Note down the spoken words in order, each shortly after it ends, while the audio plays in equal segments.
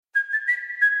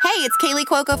Hey, it's Kaylee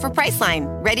Cuoco for Priceline.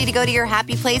 Ready to go to your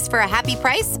happy place for a happy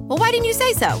price? Well, why didn't you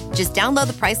say so? Just download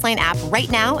the Priceline app right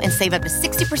now and save up to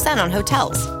 60% on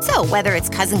hotels. So whether it's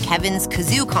Cousin Kevin's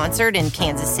Kazoo Concert in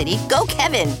Kansas City, go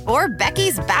Kevin, or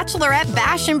Becky's Bachelorette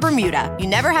Bash in Bermuda, you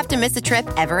never have to miss a trip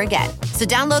ever again. So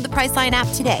download the Priceline app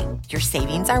today. Your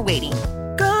savings are waiting.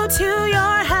 Go to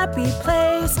your happy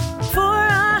place for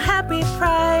a happy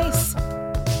price.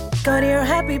 Go to your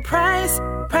happy price,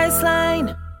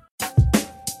 Priceline.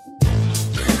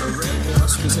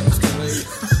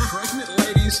 Pregnant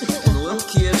ladies and little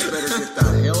kids better get the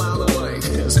hell out of the way,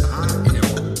 because I am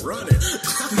running.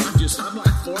 I'm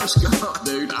like Forrest Gump,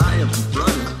 dude. I am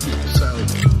running. So,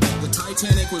 the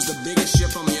Titanic was the biggest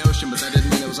ship on the ocean, but that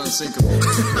didn't mean it was unsinkable.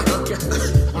 Okay.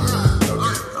 All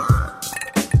right.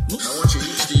 I want you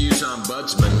each to use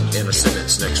ombudsman in a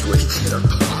sentence next week.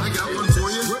 I got one for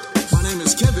you. My name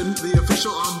is Kevin, the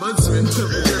official ombudsman of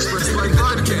the Just Press Play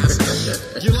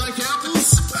podcast. You like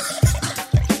apples?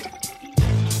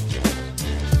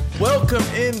 Welcome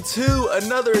into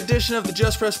another edition of the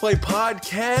Just Press Play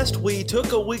podcast. We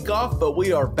took a week off, but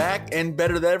we are back and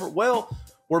better than ever. Well,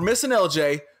 we're missing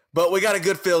LJ, but we got a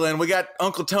good fill in. We got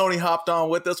Uncle Tony hopped on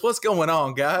with us. What's going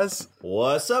on, guys?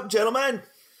 What's up, gentlemen?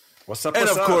 What's up? And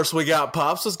what's of up? course, we got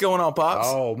Pops. What's going on, Pops?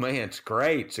 Oh man, it's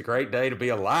great. It's a great day to be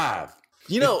alive.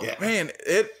 You know, man,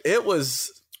 it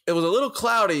was a little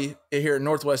cloudy here in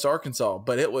Northwest Arkansas,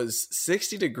 but it was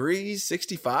 60 degrees,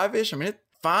 65-ish. I mean,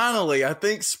 finally, I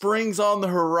think spring's on the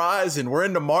horizon. We're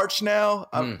into March now.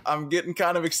 I'm getting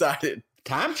kind of excited.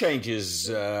 Time changes.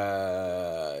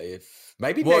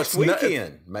 Maybe next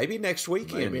weekend. Maybe next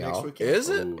weekend. Is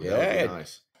it? Ooh, Yeah. that would be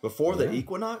nice. Before the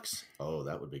equinox? Oh,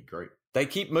 that would be great. They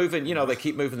keep moving. They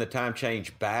keep moving the time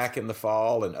change back in the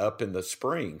fall and up in the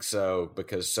spring. So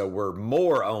we're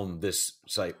more on this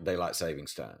daylight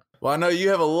savings time. Well, I know you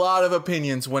have a lot of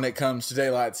opinions when it comes to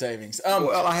daylight savings.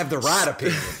 Well, I have the right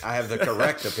opinion. I have the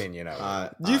correct opinion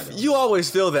of it. You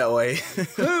always feel that way.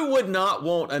 Who would not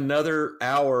want another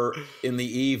hour in the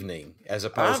evening as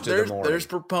opposed to the morning? There's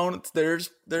proponents. There's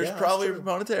probably a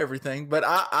proponent to everything. But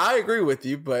I agree with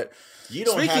you. But You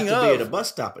don't have to be at a bus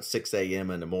stop at 6 a.m.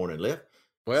 in the morning, Liv.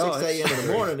 Well, 6 a.m. in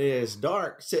the morning is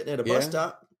dark sitting at a bus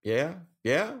stop. Yeah.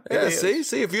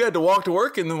 See, if you had to walk to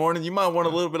work in the morning, you might want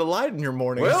a little bit of light in your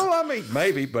morning. Well, I mean,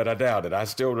 maybe, but I doubt it. I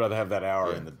still rather have that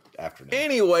hour in the afternoon.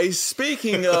 Anyway,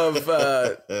 speaking of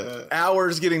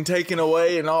hours getting taken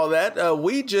away and all that,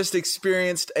 we just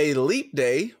experienced a leap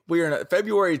day. We are on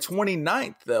February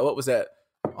 29th. What was that?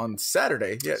 On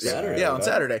Saturday. Yeah, Saturday. Yeah, on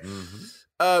Saturday.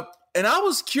 Mm-hmm. And I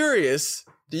was curious,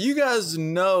 do you guys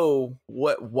know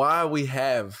why we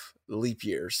have leap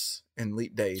years and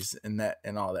leap days and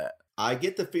all that? I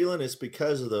get the feeling it's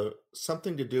because of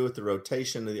something to do with the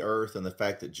rotation of the earth and the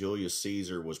fact that Julius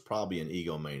Caesar was probably an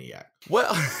egomaniac.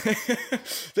 Well,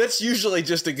 that's usually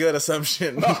just a good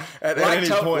assumption at any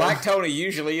point. Like Tony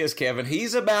usually is, Kevin.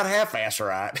 He's about half-ass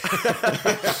right.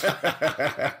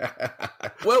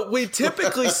 Well, we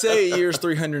typically say a year's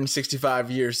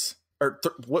 365 years.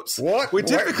 What? We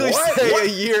typically say a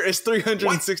year is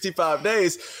 365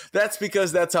 days. That's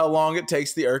because that's how long it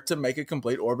takes the Earth to make a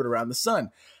complete orbit around the sun.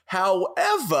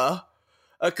 However,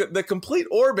 the complete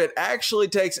orbit actually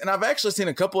takes, and I've actually seen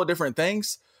a couple of different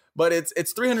things, but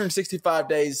it's 365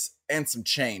 days and some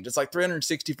change. It's like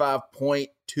 365.256,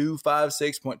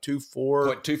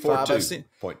 0.242.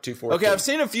 0.242. Okay, I've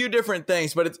seen a few different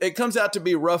things, but it comes out to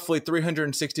be roughly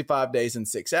 365 days and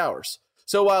 6 hours.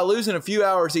 So while losing a few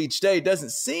hours each day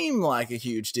doesn't seem like a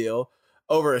huge deal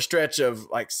over a stretch of,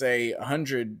 like, say,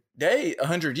 100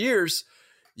 years,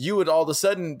 you would all of a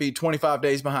sudden be 25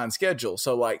 days behind schedule.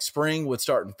 So like spring would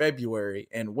start in February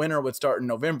and winter would start in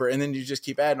November. And then you just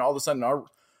keep adding, all of a sudden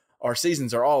our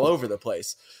seasons are all over the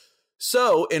place.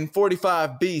 So in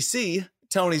 45 BC,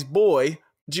 Tony's boy,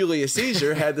 Julius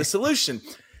Caesar, had the solution.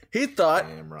 He thought,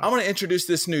 right, I'm going to introduce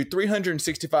this new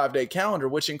 365-day calendar,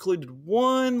 which included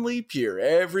one leap year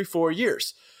every 4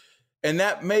 years. And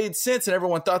that made sense, and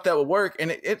everyone thought that would work.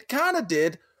 And it kind of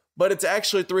did, but it's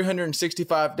actually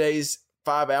 365 days,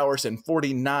 5 hours, and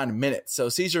 49 minutes. So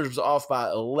Caesar was off by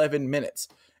 11 minutes.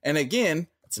 And again,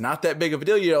 it's not that big of a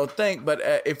deal, you don't think, but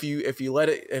if you let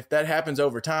it, if that happens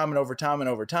over time and over time and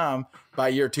over time, by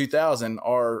year 2000,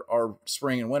 our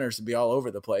spring and winters would be all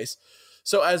over the place.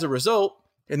 So as a result,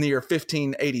 in the year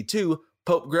 1582,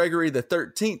 Pope Gregory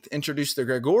XIII introduced the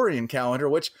Gregorian calendar,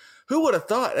 which, who would have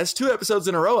thought? That's 2 episodes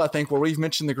in a row, I think, where we've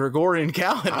mentioned the Gregorian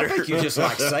calendar. I think you just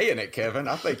like saying it, Kevin.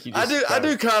 I think you just I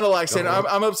do kind of like saying it.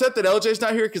 I'm upset that LJ's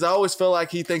not here because I always feel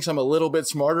like he thinks I'm a little bit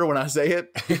smarter when I say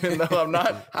it, even though I'm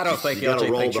not. I don't think You gotta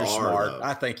LJ roll thinks the you're R, smart. though.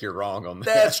 I think you're wrong on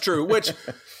that. That's true, which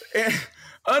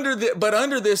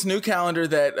Under this new calendar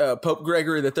that Pope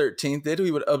Gregory XIII did,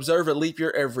 we would observe a leap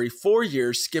year every 4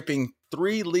 years, skipping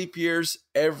 3 leap years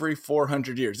every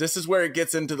 400 years. This is where it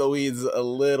gets into the weeds a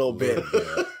little bit.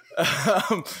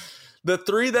 The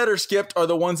 3 that are skipped are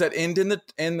the ones that end in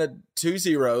the 2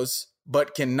 zeros,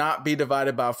 but cannot be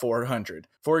divided by 400.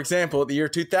 For example, the year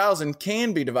 2000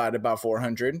 can be divided by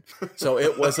 400, so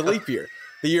it was a leap year.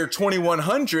 The year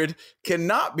 2100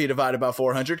 cannot be divided by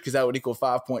 400 because that would equal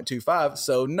 5.25,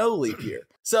 so no leap year.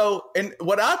 So, and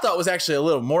what I thought was actually a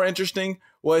little more interesting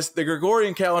was the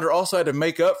Gregorian calendar also had to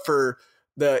make up for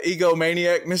the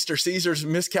egomaniac Mr. Caesar's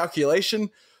miscalculation.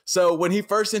 So when he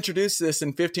first introduced this in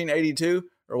 1582,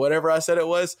 or whatever I said it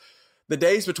was, the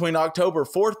days between October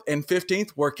 4th and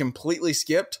 15th were completely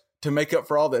skipped to make up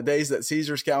for all the days that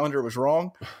Caesar's calendar was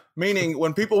wrong. Meaning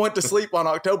when people went to sleep on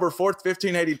October 4th,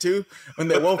 1582, when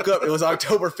they woke up, it was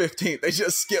October 15th. They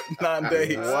just skipped 9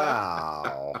 days.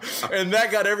 Wow. And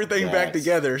that got everything back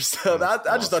together. So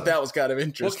I just thought that was kind of Well,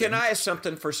 interesting. can I ask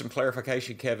something for some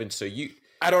clarification, Kevin? So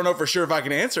I don't know for sure if I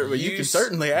can answer it, but you can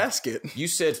certainly ask it. You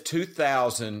said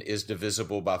 2000 is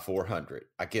divisible by 400.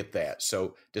 I get that.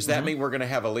 So does that mean we're going to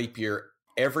have a leap year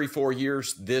every 4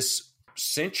 years this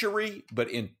century,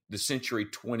 but in the century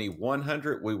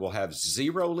 2100 we will have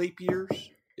 0 leap years?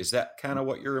 Is that kind of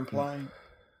what you're implying?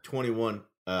 21.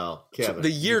 Kevin,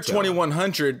 The year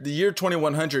 2100,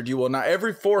 you will not.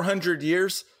 Every 400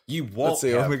 years, You won't. let's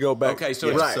see, let me go back. Okay, so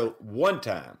Yeah, it's so- one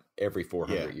time every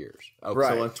 400 years. Okay.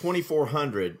 Right. So on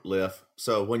 2400, Liff,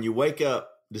 so when you wake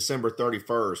up December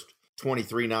 31st,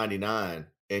 2399,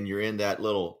 and you're in that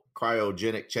little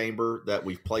cryogenic chamber that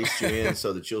we've placed you in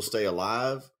so that you'll stay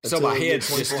alive. So until my you get head's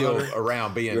just still 2400.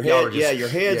 around being Your y'all head, are just- your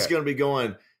head's yeah. going to be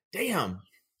going, damn,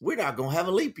 we're not going to have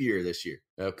a leap year this year.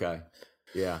 Okay.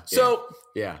 Yeah. So,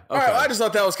 Yeah. all Okay. right, I just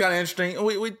thought that was kind of interesting.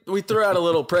 We threw out a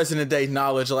little President Day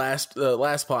knowledge last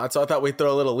pod, so I thought we'd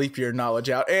throw a little leap year knowledge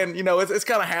out. And, it's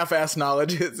kind of half-ass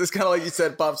knowledge. It's kind of like you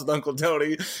said, Pops with Uncle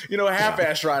Tony,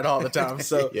 half-ass right all the time.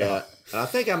 So, Yeah. And I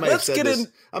think I may have Let's said get this.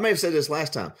 in- I may have said this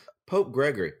last time. Pope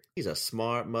Gregory, he's a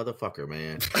smart motherfucker,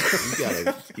 man.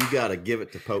 You gotta give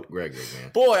it to Pope Gregory,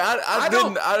 man. boy,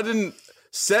 I didn't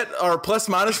set our plus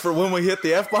minus for when we hit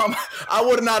the F-bomb. I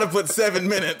would not have put 7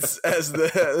 minutes as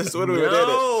when we did it.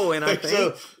 No, and I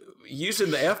think So-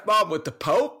 using the F-bomb with the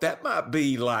Pope, that might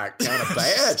be like kind of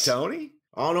bad, Tony.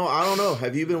 Oh no, I don't know.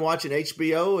 Have you been watching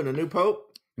HBO and the new Pope?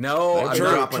 No, They're I'm true,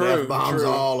 not. dropping true, F-bombs true.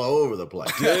 all over the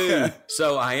place. Dude.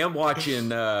 So I am watching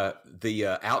the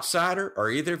Outsider. Are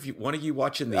either of you, one of you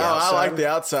watching the Oh, Outsider? I like The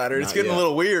Outsider. It's Not getting yet. Oh, a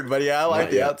little weird, but yeah, I like Not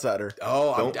The yet. Outsider.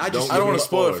 Oh, Don't- I just I don't want to give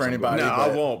spoil it me for spoilers. anybody. No, I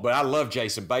but- won't. But I love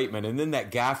Jason Bateman, and then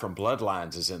that guy from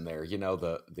Bloodlines is in there.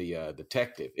 The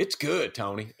detective. It's good,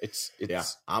 Tony. It's Yeah,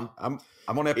 I'm I'm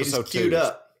on it's episode 2. queued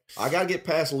up. I gotta get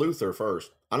past Luther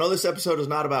first. I know this episode is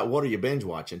not about what are you binge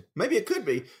watching. Maybe it could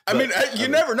be. I but- mean, you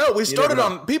never know. We started never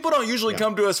know. on. People don't usually Yeah.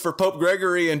 come to us for Pope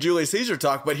Gregory and Julius Caesar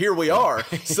talk, but here we are.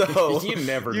 So You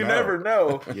never you know. never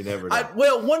know. You never know.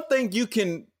 Well, one thing you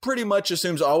can pretty much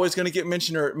assume is always going to get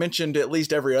mentioned or mentioned at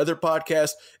least every other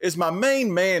podcast is my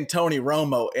main man Tony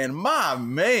Romo, and my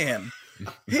man,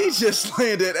 he just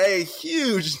landed a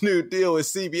huge new deal with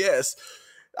CBS.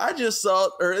 I just saw,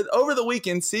 or over the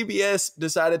weekend, CBS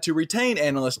decided to retain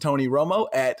analyst Tony Romo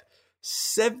at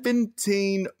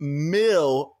 $17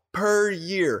 million per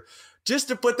year. Just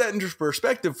to put that into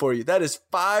perspective for you, that is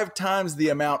 5 times the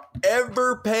amount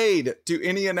ever paid to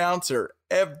any announcer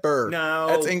ever. No.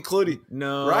 That's including.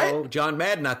 No, Right? John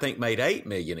Madden, I think, made $8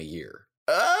 million a year.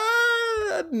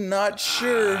 Not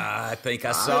sure. I think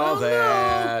I saw don't know.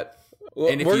 that. Well,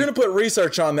 and if we're you- going to put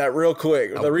research on that real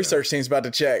quick. The research team's about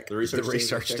to check. the The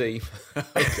research team. team.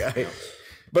 Okay.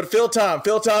 But fill time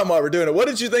while we're doing it. What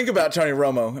did you think about Tony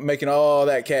Romo making all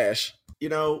that cash? You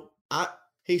know,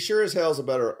 he sure as hell's a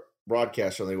better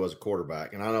broadcaster than he was a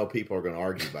quarterback, and I know people are going to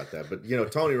argue about that. But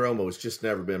Tony Romo has just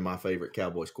never been my favorite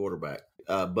Cowboys quarterback.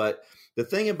 But the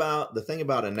thing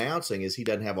about announcing is he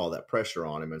doesn't have all that pressure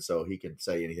on him, and so he can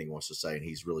say anything he wants to say, and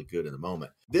he's really good in the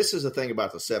moment. This is the thing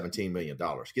about the $17 million,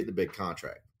 getting the big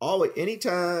contract.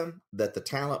 Anytime that the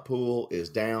talent pool is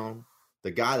down,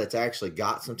 the guy that's actually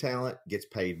got some talent gets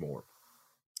paid more.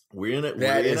 We're in an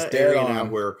area now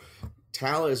where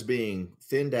talent is being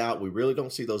thinned out. We really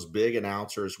don't see those big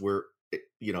announcers where,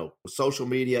 social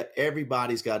media,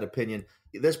 everybody's got an opinion.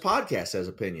 This podcast has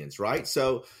opinions, right?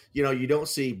 So, you don't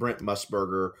see Brent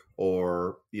Musburger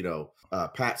or,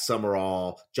 Pat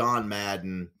Summerall, John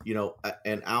Madden,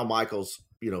 and Al Michaels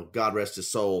God rest his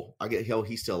soul.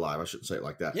 He's still alive. I shouldn't say it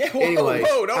like that. Yeah. Anyway,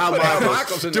 Don't put Al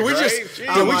Michaels in the grave.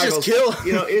 Just kill?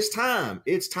 It's time.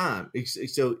 It's time.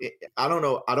 So I don't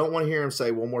know. I don't want to hear him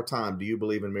say one more time, "Do you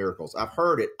believe in miracles?" I've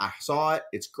heard it. I saw it.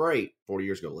 It's great. 40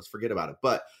 years ago. Let's forget about it.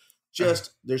 But there's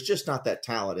just not that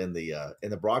talent in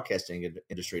the broadcasting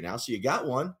industry now. So you got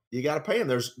one. You got to pay him.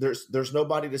 There's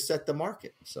nobody to set the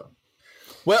market. So.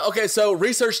 Well, okay. So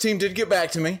research team did get back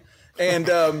to me, and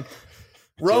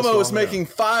Romo was making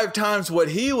 5 times what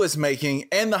he was making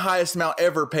and the highest amount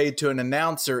ever paid to an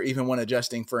announcer, even when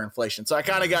adjusting for inflation. So I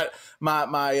kind of got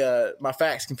my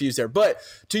facts confused there. But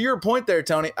to your point there,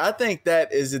 Tony, I think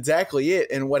that is exactly it.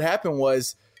 And what happened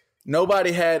was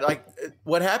there's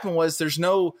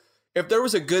no – if there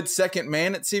was a good second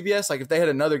man at CBS, like if they had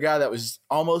another guy that was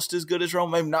almost as good as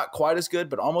Romo, maybe not quite as good,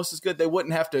 but almost as good, they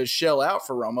wouldn't have to shell out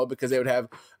for Romo because they would have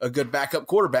a good backup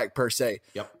quarterback per se.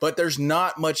 Yep. But there's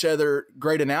not much other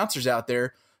great announcers out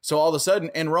there. So all of a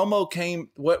sudden, and Romo came,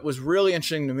 what was really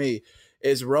interesting to me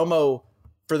is Romo,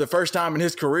 for the first time in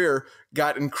his career,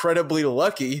 got incredibly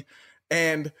lucky,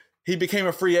 and he became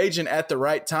a free agent at the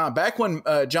right time. Back when,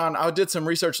 John, I did some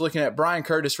research looking at Brian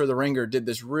Curtis for The Ringer, did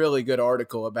this really good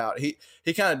article about, he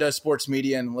kind of does sports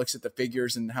media and looks at the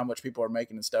figures and how much people are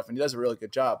making and stuff, and he does a really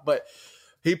good job. But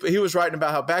he was writing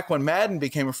about how back when Madden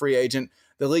became a free agent,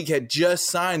 the league had just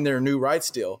signed their new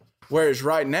rights deal. Whereas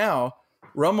right now,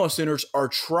 Romo Sooners are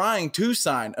trying to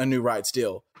sign a new rights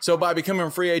deal. So by becoming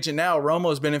a free agent now,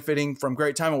 Romo is benefiting from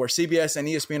great timing where CBS and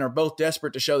ESPN are both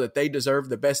desperate to show that they deserve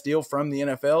the best deal from the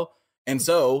NFL. And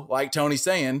so, like Tony's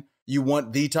saying, you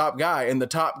want the top guy. And the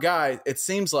top guy, it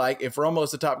seems like if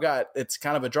Romo's the top guy, it's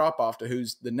kind of a drop-off to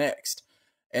who's the next.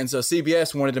 And so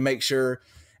CBS wanted to make sure,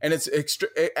 and it's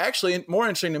actually more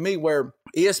interesting to me where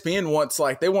ESPN wants,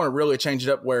 they want to really change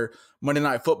it up where Monday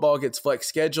Night Football gets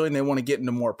flex scheduling. They want to get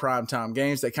into more primetime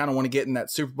games. They kind of want to get in that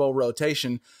Super Bowl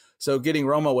rotation. So getting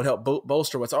Romo would help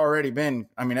bolster what's already been,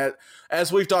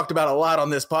 as we've talked about a lot on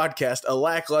this podcast, a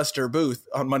lackluster booth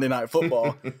on Monday Night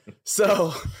Football.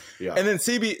 So, yeah. And then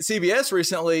CBS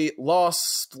recently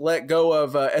let go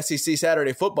of SEC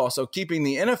Saturday Football. So keeping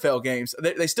the NFL games,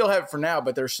 they still have it for now,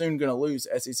 but they're soon going to lose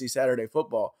SEC Saturday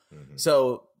Football. Mm-hmm.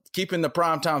 So keeping the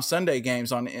primetime Sunday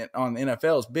games on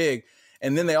NFL is big.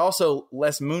 And then they also,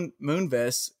 Les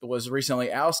Moonves was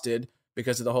recently ousted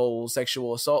because of the whole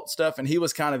sexual assault stuff. And he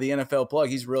was kind of the NFL plug.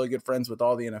 He's really good friends with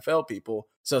all the NFL people.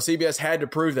 So CBS had to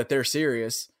prove that they're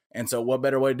serious. And so what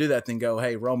better way to do that than go,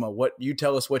 hey, Romo, you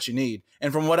tell us what you need.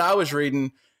 And from what I was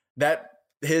reading, that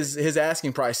his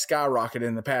asking price skyrocketed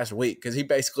in the past week. Cause he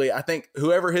basically, I think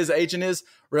whoever his agent is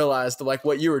realized like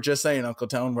what you were just saying, Uncle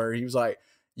Tone, where he was like,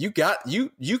 you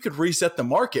could reset the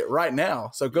market right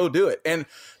now. So go do it. And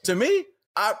to me,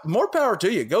 more power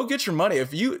to you. Go get your money.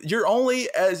 If you're only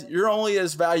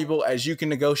as valuable as you can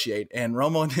negotiate, and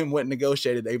Romo and him went and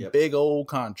negotiated a big old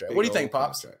contract. What do you think,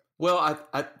 Pops? Contract. Well,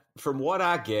 I from what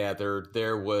I gathered,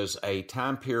 there was a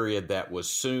time period that was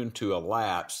soon to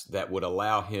elapse that would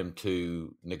allow him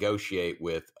to negotiate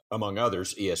with, among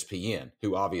others, ESPN,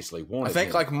 who obviously wanted him. I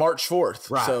think like March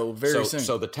 4th. Right. So very soon.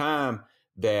 So the time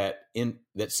that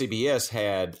CBS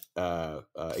had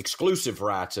exclusive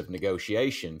rights of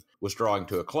negotiation was drawing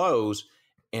to a close,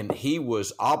 and he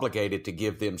was obligated to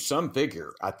give them some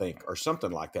figure, I think, or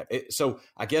something like that. So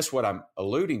I guess what I'm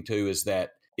alluding to is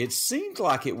that it seemed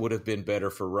like it would have been better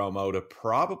for Romo to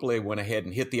probably went ahead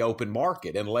and hit the open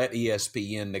market and let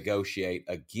ESPN negotiate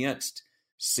against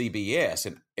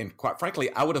CBS. And quite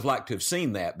frankly, I would have liked to have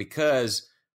seen that because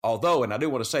although, and I do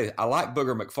want to say, I like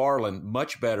Booger McFarland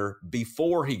much better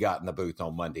before he got in the booth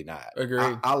on Monday night.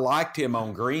 Agreed. I liked him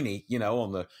on Greeny,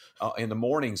 on the in the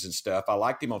mornings and stuff. I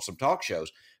liked him on some talk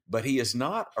shows, but he is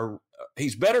not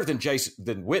he's better than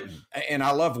Witten, and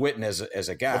I love Witten as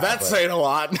a guy. Well, that's saying a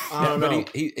lot. But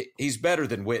he's better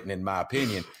than Witten in my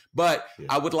opinion. But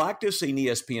I would like to have seen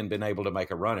ESPN been able to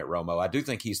make a run at Romo. I do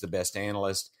think he's the best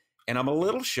analyst, and I'm a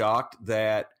little shocked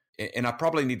that. And I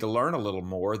probably need to learn a little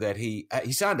more that he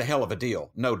signed a hell of a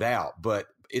deal, no doubt. But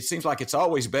it seems like it's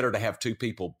always better to have two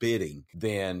people bidding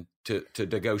than to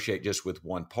negotiate just with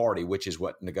one party, which was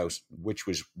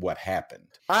what happened.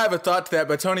 I have a thought to that,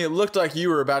 but Tony, it looked like you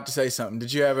were about to say something.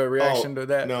 Did you have a reaction to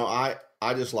that? No, I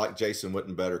just like Jason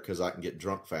Witten better because I can get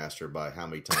drunk faster by how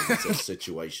many times it's a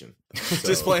situation. So,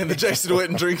 just playing the Jason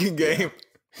Witten drinking game.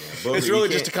 Yeah, Booger, it's really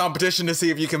just a competition to see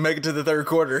if you can make it to the third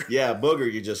quarter. Yeah, Booger,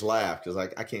 you just laugh because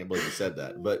I can't believe you said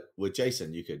that. But with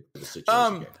Jason, you could the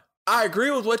situation game. I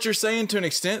agree with what you're saying to an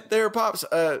extent there, Pops.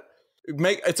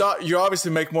 You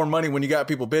obviously make more money when you got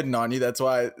people bidding on you. That's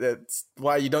why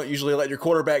you don't usually let your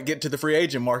quarterback get to the free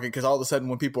agent market because all of a sudden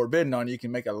when people are bidding on you, you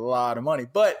can make a lot of money.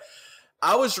 But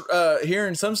I was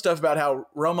hearing some stuff about how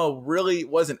Romo really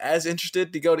wasn't as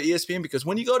interested to go to ESPN, because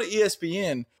when you go to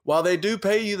ESPN, while they do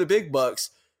pay you the big bucks,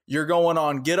 you're going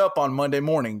on Get Up on Monday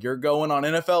morning. You're going on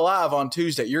NFL Live on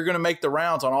Tuesday. You're going to make the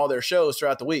rounds on all their shows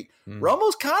throughout the week.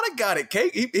 Romo's kind of got it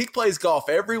cake. He plays golf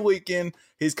every weekend.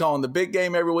 He's calling the big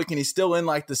game every weekend. He's still in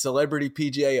like the Celebrity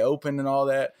PGA Open and all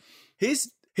that.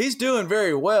 He's doing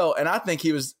very well, and I think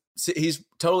he's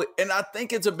totally – and I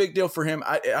think it's a big deal for him.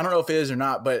 I don't know if it is or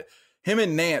not, but – him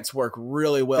and Nance work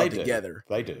really well together.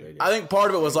 They do. I think part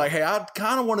of it was like, hey, I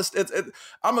kind of want to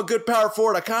I'm a good power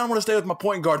forward. I kind of want to stay with my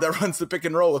point guard that runs the pick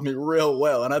and roll with me real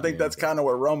well. And I think that's kind of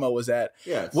where Romo was at.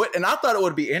 Yeah. And I thought it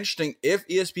would be interesting if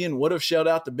ESPN would have shelled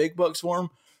out the big bucks for him,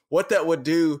 what that would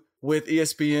do with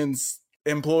ESPN's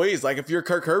employees. Like if you're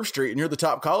Kirk Herbstreit and you're the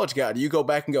top college guy, do you go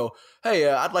back and go, hey,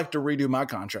 I'd like to redo my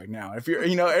contract now? If you're,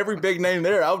 every big name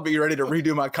there, I would be ready to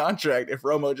redo my contract if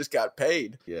Romo just got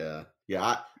paid. Yeah.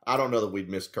 Yeah. I don't know that we'd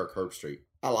miss Kirk Herbstreit.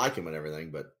 I like him and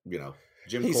everything, but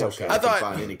Jim Corson can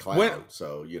find any cloud,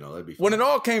 so that'd be fun. When it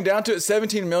all came down to it,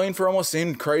 $17 million for almost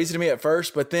seemed crazy to me at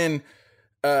first, but then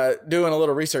doing a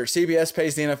little research, CBS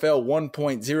pays the NFL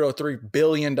 $1.03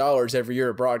 billion every year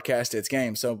to broadcast its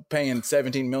games. So paying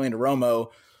 $17 million to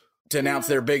Romo to announce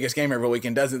their biggest game every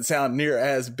weekend doesn't sound near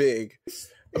as big.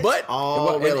 But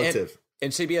all relative.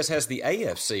 And CBS has the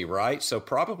AFC, right? So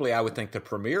probably I would think the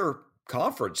premier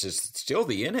conference is still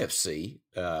the NFC,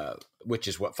 which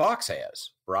is what Fox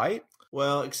has, right?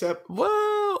 Well,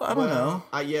 I don't know.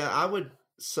 I would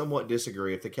somewhat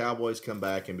disagree. If the Cowboys come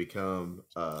back and become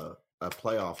a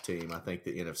playoff team, I think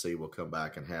the NFC will come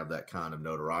back and have that kind of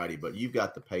notoriety. But you've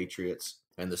got the Patriots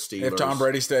and the Steelers. If Tom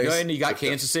Brady stays. And you got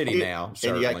Kansas City now.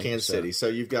 And you got Kansas City. So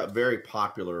you've got very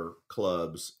popular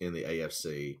clubs in the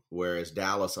AFC, whereas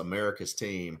Dallas, America's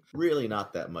team, really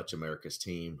not that much America's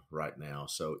team right now.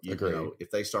 So, if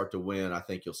they start to win, I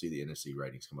think you'll see the NFC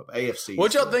ratings come up. AFC.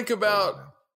 What y'all think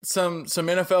about some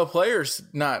NFL players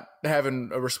not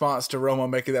having a response to Romo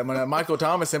making that money? Michael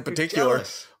Thomas in particular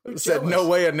said no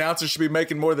way announcers should be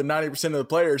making more than 90% of the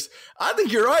players. I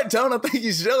think you're right, Tone. I think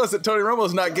he's jealous that Tony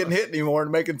Romo's not getting hit anymore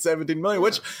and making $17 million,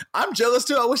 which I'm jealous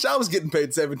too. I wish I was getting paid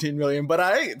 $17 million, but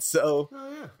I ain't. So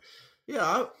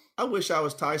I wish I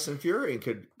was Tyson Fury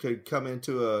and could come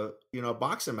into a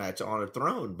boxing match on a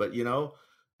throne, but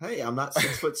hey, I'm not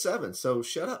 6'7", so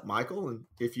shut up, Michael. And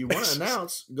if you want to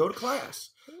announce, go to class.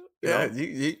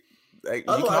 You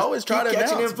can always try to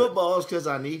catching announce, in footballs because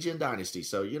I need you in Dynasty.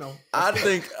 So I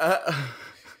think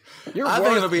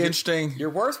it'll be interesting. You're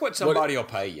worth what somebody will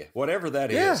pay you, whatever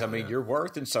that is. I mean, you're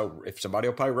worth, and so if somebody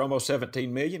will pay Romo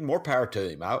 $17 million, more power to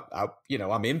him.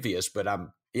 I'm envious, but I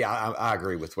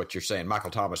agree with what you're saying. Michael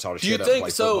Thomas ought to shut up and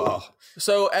play football.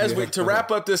 So as to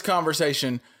wrap up this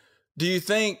conversation, do you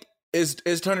think is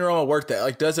Tony Romo worth that?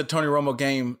 Like, does a Tony Romo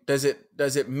game, does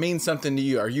it mean something to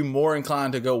you? Are you more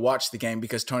inclined to go watch the game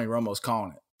because Tony Romo's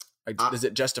calling it? Like, does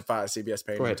it justify CBS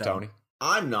paying? Go ahead, Tony.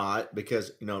 I'm not,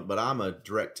 because but I'm a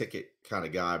direct ticket kind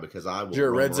of guy, because I will. You're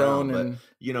a red zone,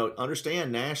 but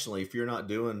understand nationally, if you're not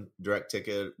doing direct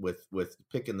ticket with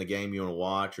picking the game you want to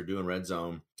watch or doing red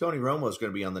zone, Tony Romo is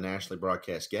going to be on the nationally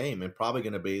broadcast game, and probably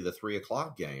going to be the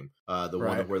 3:00 game,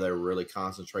 one where they're really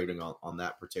concentrating on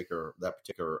that particular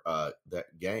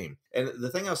that game. And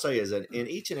the thing I'll say is that in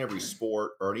each and every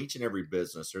sport or in each and every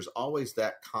business, there's always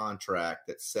that contract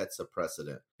that sets a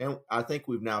precedent. And I think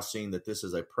we've now seen that this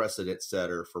is a precedent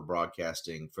setter for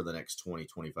broadcasting for the next 20,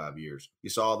 25 years. You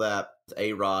saw that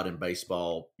A-Rod in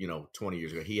baseball, 20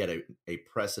 years ago. He had a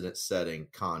precedent-setting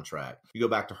contract. You go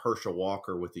back to Herschel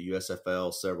Walker with the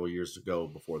USFL several years ago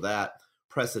before that,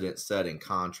 precedent-setting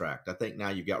contract. I think now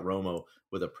you've got Romo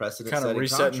with a precedent-setting kind of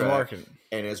resetting contract. the market.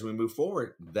 And as we move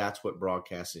forward, that's what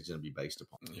broadcasting is going to be based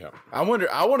upon. Yeah. I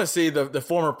want to see the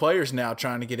former players now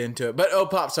trying to get into it. But,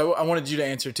 Pops, I wanted you to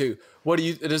answer too.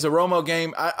 Does a Romo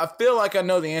game, I feel like I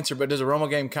know the answer, but does a Romo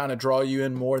game kind of draw you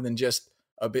in more than just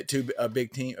a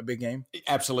big game?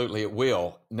 Absolutely, it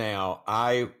will. Now,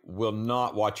 I will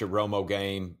not watch a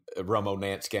Romo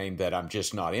Nance game that I'm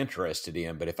just not interested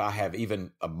in. But if I have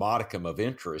even a modicum of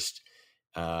interest,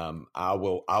 I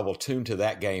will tune to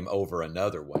that game over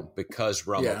another one, because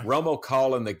Romo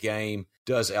calling the game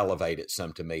does elevate it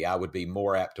some to me. I would be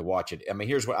more apt to watch it. I mean,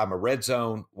 here's what I'm a red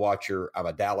zone watcher. I'm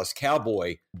a Dallas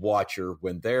Cowboy watcher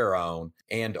when they're on,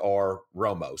 and or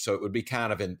Romo. So it would be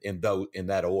kind of in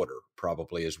that order,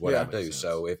 probably, is what I do. Sense.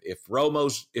 So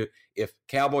if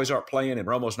Cowboys aren't playing and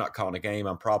Romo's not calling a game,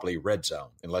 I'm probably red zone,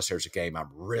 unless there's a game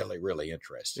I'm really, really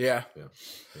interested in. Yeah.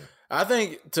 I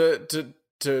think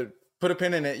to put a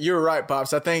pin in it. You were right,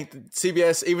 Pops. I think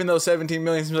CBS, even though 17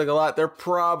 million seems like a lot, they're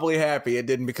probably happy it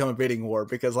didn't become a bidding war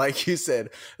because, like you said,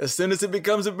 as soon as it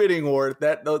becomes a bidding war,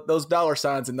 that those dollar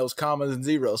signs and those commas and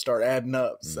zeros start adding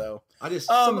up. So I just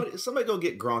somebody go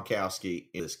get Gronkowski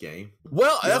in this game.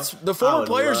 Well, that's the former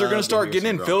players are going to start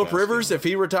getting in. Phillip Rivers, if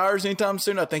he retires anytime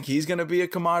soon, I think he's going to be a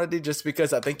commodity just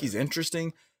because I think he's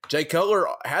interesting. Jay Cutler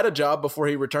had a job before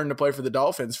he returned to play for the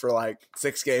Dolphins for like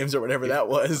 6 games or whatever that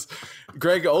was.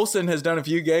 Greg Olsen has done a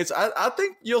few games. I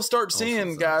think you'll start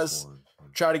seeing guys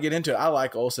try to get into it. I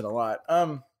like Olsen a lot.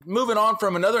 Moving on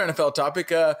from another NFL topic,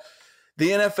 the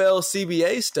NFL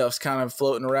CBA stuff's kind of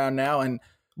floating around now. And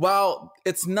while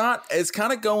it's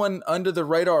kind of going under the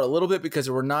radar a little bit because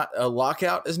a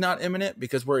lockout is not imminent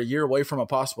because we're a year away from a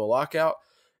possible lockout.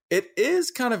 It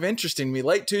is kind of interesting to me.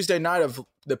 Late Tuesday night of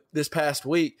this past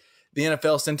week, the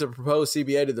NFL sent a proposed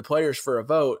CBA to the players for a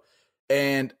vote,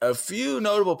 and a few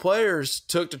notable players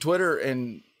took to Twitter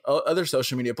and other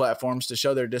social media platforms to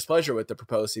show their displeasure with the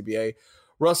proposed CBA.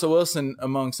 Russell Wilson,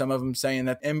 among some of them, saying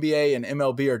that NBA and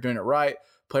MLB are doing it right.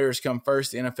 Players come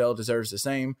first. The NFL deserves the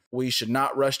same. We should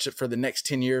not rush it for the next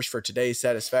 10 years for today's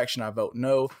satisfaction. I vote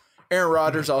no. Aaron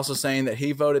Rodgers also saying that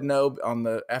he voted no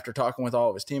after talking with all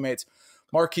of his teammates.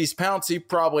 Marquise Pouncey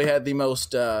probably had the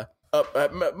most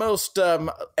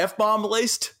F-bomb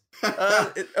laced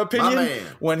opinion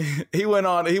when he went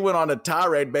on a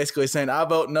tirade basically saying, I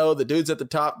vote no, the dudes at the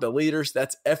top, the leaders,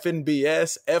 that's effing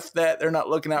BS, F that, they're not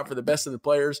looking out for the best of the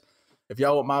players. If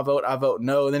y'all want my vote, I vote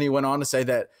no. And then he went on to say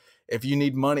that if you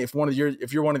need money, if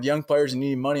you're one of the young players and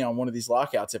you need money on one of these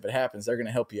lockouts, if it happens, they're going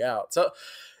to help you out. So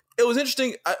it was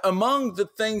interesting. Among the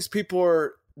things people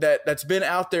are that's been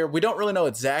out there, we don't really know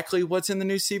exactly what's in the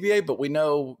new CBA, but we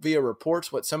know via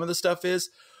reports what some of the stuff is.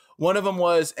 One of them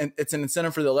was, and it's an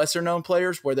incentive for the lesser known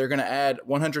players where they're going to add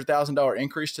 $100,000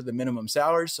 increase to the minimum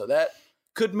salaries. So that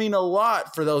could mean a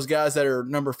lot for those guys that are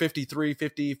number 53,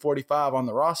 50, 45 on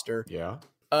the roster. Yeah.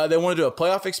 They want to do a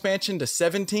playoff expansion to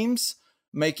 7 teams,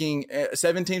 making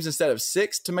 7 teams instead of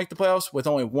 6 to make the playoffs with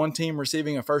only 1 team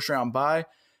receiving a first round bye.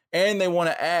 And they want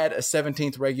to add a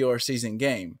 17th regular season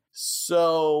game.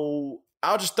 So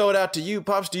I'll just throw it out to you,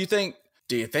 Pops. Do you think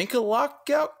a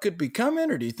lockout could be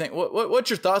coming, or do you think what's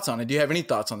your thoughts on it? Do you have any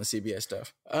thoughts on the CBA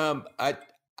stuff?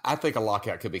 I think a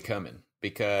lockout could be coming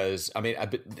because and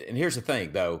here's the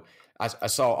thing though. I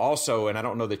saw also, and I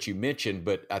don't know that you mentioned,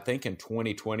 but I think in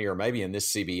 2020 or maybe in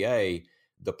this CBA,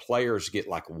 the players get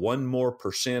like 1% more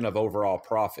of overall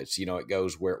profits. You know, it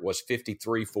goes where it was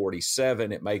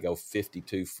 53-47, it may go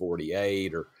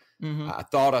 52-48, or I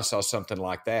thought I saw something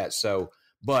like that. So,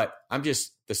 but I'm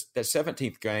just that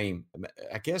 17th game.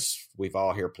 I guess we've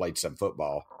all here played some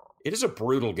football. It is a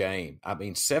brutal game. I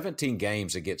mean, 17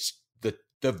 games against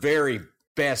the very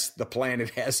best the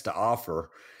planet has to offer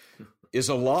is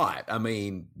a lot. I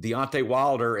mean, Deontay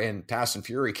Wilder and Tyson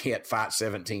Fury can't fight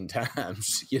 17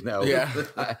 times, you know. Yeah.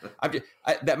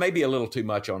 That may be a little too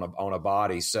much on a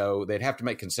body, so they'd have to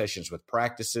make concessions with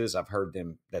practices. I've heard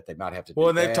that they might have to do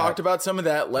and they've talked about some of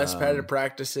that, less padded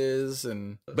practices.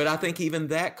 But I think even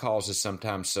that causes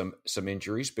sometimes some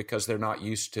injuries because they're not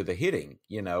used to the hitting,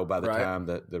 you know, by the time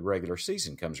the regular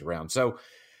season comes around. So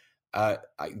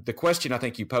the question I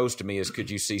think you posed to me is, could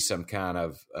you see some kind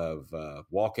of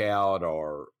walkout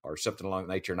or something along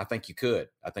that nature? And I think you could.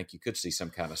 I think you could see some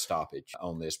kind of stoppage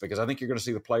on this because I think you're going to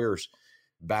see the players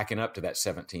backing up to that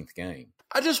 17th game.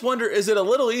 I just wonder, is it a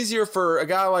little easier for a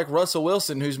guy like Russell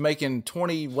Wilson who's making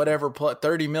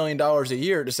 $30 million a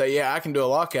year to say, yeah, I can do a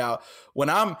lockout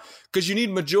because you need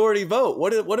majority vote.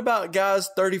 What about guys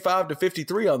 35 to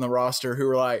 53 on the roster who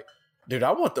are like, dude,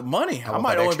 I want the money. I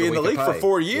might only be in the league for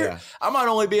 4 years. Yeah. I might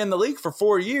only be in the league for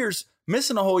 4 years.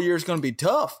 Missing a whole year is going to be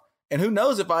tough. And who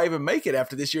knows if I even make it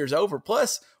after this year's over.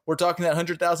 Plus, we're talking that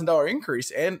 $100,000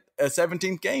 increase, and a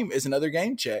 17th game is another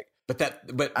game check.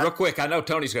 But real quick, I know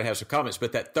Tony's going to have some comments,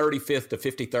 but that 35th to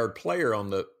 53rd player on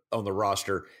the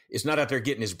roster is not out there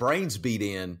getting his brains beat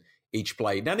in each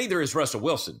play. Now, neither is Russell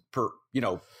Wilson,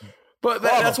 But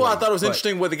that's why I thought it was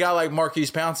interesting with a guy like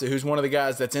Marquise Pouncey, who's one of the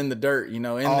guys that's in the dirt, you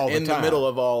know, in the middle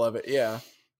of all of it. Yeah.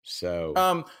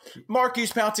 So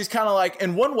Marquise Pouncey's kind of like,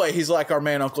 in one way, he's like our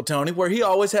man, Uncle Tony, where he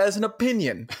always has an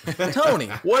opinion. Tony,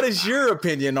 what is your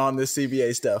opinion on this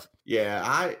CBA stuff?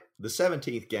 Yeah, the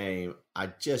 17th game,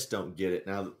 I just don't get it.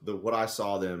 Now, what I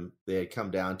saw they had come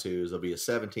down to is there'll be a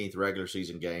 17th regular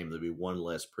season game. There'll be one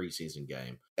less preseason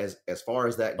game. As far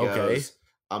as that goes,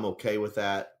 I'm okay with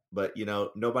that. But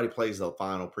nobody plays the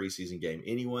final preseason game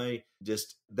anyway.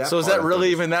 Just that. So is that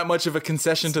really even that much of a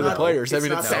concession to the players? I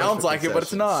mean, it sounds like it, but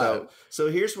it's not. So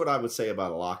here's what I would say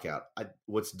about a lockout.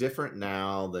 What's different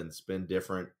now than's been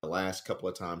different the last couple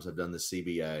of times I've done the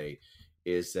CBA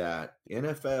is that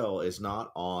NFL is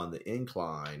not on the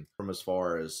incline from as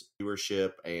far as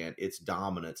viewership and its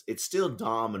dominance. It's still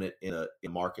dominant in the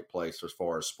marketplace as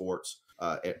far as sports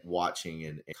at watching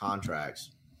and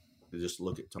contracts. Just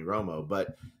look at Tony Romo,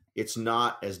 but it's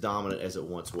not as dominant as it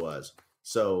once was.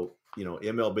 So,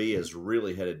 MLB is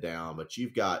really headed down, but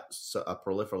you've got a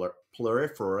proliferation.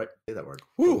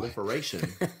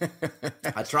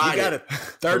 I tried it.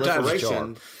 Third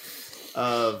proliferation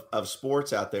of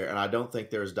sports out there, and I don't think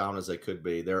they're as dominant as they could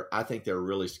be. I think they're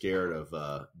really scared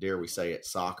of, dare we say it,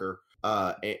 soccer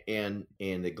and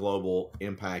the global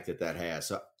impact that has.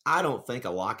 So I don't think a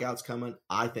lockout's coming.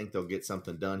 I think they'll get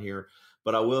something done here.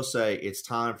 But I will say it's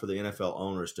time for the NFL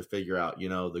owners to figure out,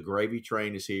 the gravy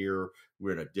train is here.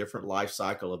 We're in a different life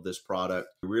cycle of this product.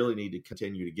 We really need to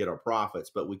continue to get our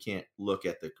profits, but we can't look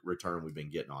at the return we've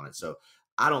been getting on it. So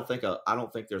I don't think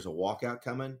there's a walkout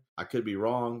coming. I could be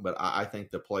wrong, but I think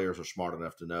the players are smart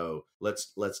enough to know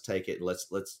let's take it. Let's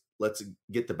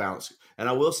get the balance. And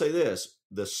I will say this: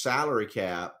 the salary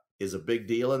cap is a big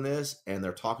deal in this, and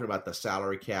they're talking about the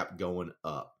salary cap going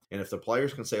up. And if the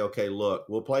players can say, okay, look,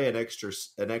 we'll play an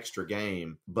extra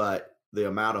game, but the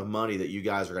amount of money that you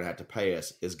guys are going to have to pay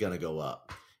us is going to go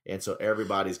up. And so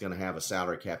everybody's going to have a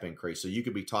salary cap increase. So you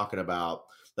could be talking about,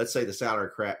 let's say the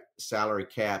salary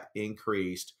cap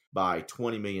increased by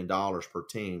 $20 million per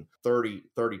team, 30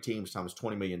 teams times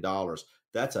 $20 million.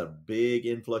 That's a big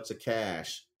influx of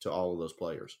cash to all of those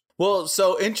players. Well,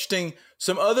 so interesting.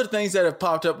 Some other things that have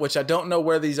popped up, which I don't know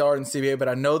where these are in CBA, but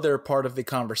I know they're part of the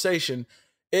conversation,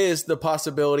 is the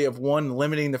possibility of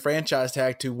limiting the franchise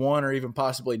tag to one or even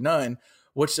possibly none,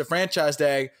 which the franchise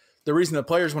tag, the reason the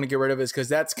players want to get rid of it is because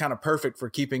that's kind of perfect for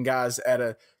keeping guys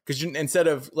because instead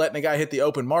of letting a guy hit the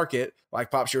open market,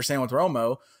 like Pops, you were saying with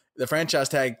Romo, the franchise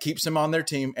tag keeps him on their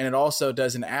team, and it also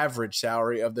does an average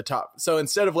salary of the top. So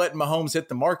instead of letting Mahomes hit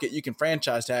the market, you can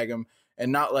franchise tag him and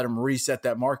not let him reset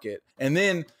that market. And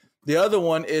then the other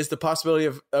one is the possibility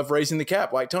of raising the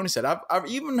cap. Like Tony said, I've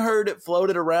even heard it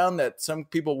floated around that some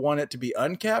people want it to be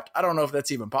uncapped. I don't know if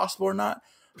that's even possible or not.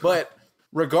 But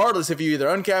regardless, if you either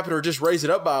uncap it or just raise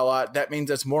it up by a lot, that means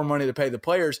that's more money to pay the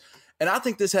players. And I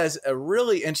think this has a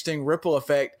really interesting ripple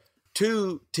effect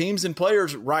to teams and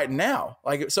players right now.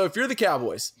 Like, so if you're the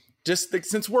Cowboys,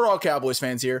 since we're all Cowboys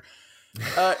fans here,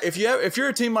 if you're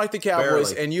a team like the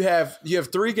Cowboys and you have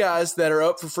three guys that are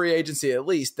up for free agency at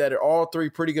least that are all three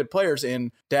pretty good players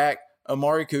in Dak,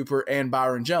 Amari Cooper, and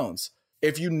Byron Jones.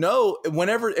 If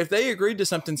they agreed to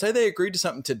something, say they agreed to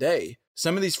something today,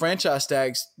 some of these franchise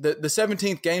tags, the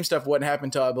 17th game stuff wouldn't happen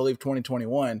until I believe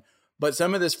 2021, but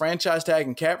some of this franchise tag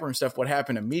and cap room stuff would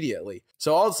happen immediately.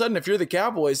 So all of a sudden, if you're the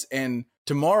Cowboys and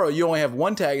tomorrow you only have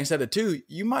one tag instead of two,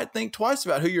 you might think twice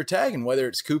about who you're tagging, whether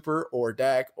it's Cooper or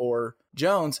Dak or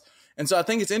Jones. And so I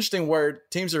think it's interesting where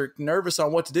teams are nervous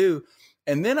on what to do.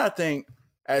 And then I think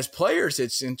as players,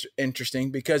 it's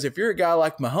interesting because if you're a guy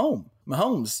like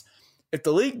Mahomes, if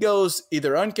the league goes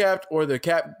either uncapped or the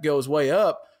cap goes way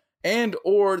up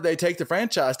or they take the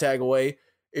franchise tag away,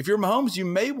 if you're Mahomes, you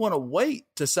may want to wait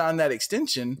to sign that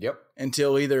extension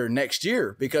until either next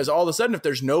year, because all of a sudden, if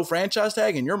there's no franchise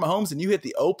tag and you're Mahomes and you hit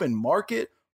the open market,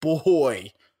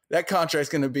 boy, that contract's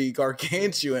going to be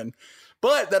gargantuan.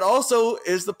 But that also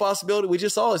is the possibility. We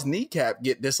just saw his kneecap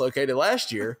get dislocated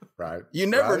last year. Right. You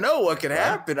never know what could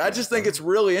happen. I just think it's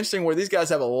really interesting where these guys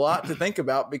have a lot to think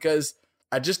about, because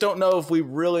I just don't know if we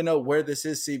really know where this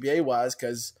is CBA wise,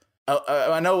 because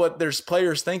I know what there's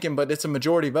players thinking, but it's a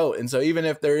majority vote. And so even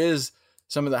if there is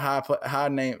some of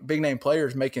the big name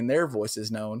players making their voices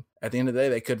known, at the end of the day,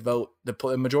 they could vote.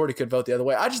 The majority could vote the other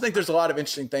way. I just think there's a lot of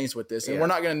interesting things with this, and we're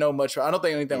not going to know much. I don't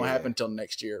think anything will happen until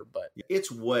next year. But it's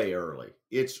way early.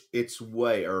 It's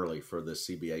way early for the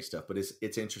CBA stuff, but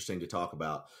it's interesting to talk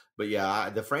about. But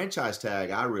the franchise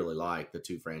tag, I really like the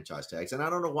two franchise tags, and I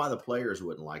don't know why the players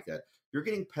wouldn't like that. You're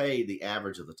getting paid the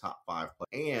average of the top 5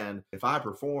 players. And if I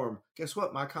perform, guess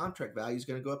what? My contract value is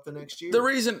going to go up the next year. The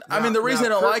reason I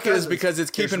don't like it is because it's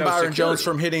keeping Byron Jones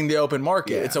from hitting the open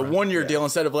market. It's a 1-year deal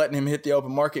instead of letting him hit the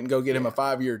open market and go get him a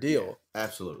 5-year deal.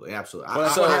 Absolutely. Well,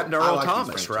 that's what happened to Earl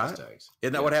Thomas, right?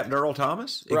 Isn't that what happened to Earl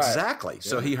Thomas? Right. Exactly.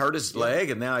 So he hurt his leg,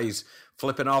 and now he's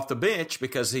flipping off the bench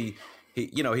because he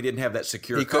didn't have that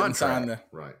secure contract.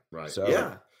 Right.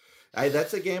 So, hey,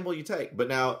 that's a gamble you take. But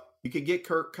now, you could get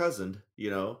Kirk Cousins,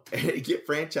 and get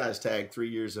franchise tagged 3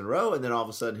 years in a row, and then all of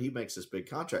a sudden he makes this big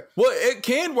contract. Well, it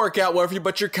can work out well for you,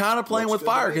 but you're kind of playing with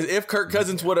fire, because if Kirk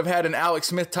Cousins would have had an Alex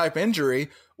Smith type injury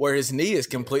where his knee is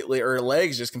completely or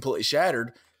legs just completely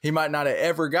shattered, he might not have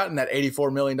ever gotten that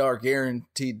 $84 million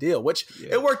guaranteed deal, which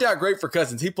it worked out great for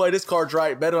Cousins. He played his cards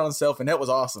right, bet on himself, and it was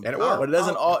awesome. And it worked. But it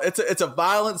doesn't it's a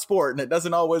violent sport, and it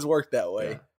doesn't always work that way.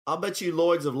 Yeah. I'll bet you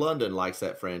Lloyd's of London likes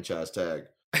that franchise tag.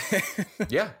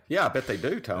 Yeah, I bet they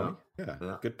do, Tony.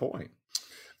 Yeah. Good point.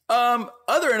 Other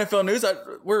NFL news,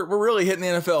 we're really hitting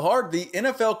the NFL hard. The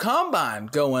NFL Combine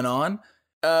going on.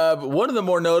 One of the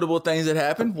more notable things that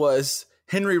happened was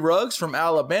Henry Ruggs from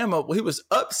Alabama. He was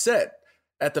upset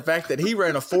at the fact that he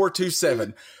ran a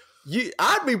 4.27.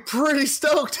 I'd be pretty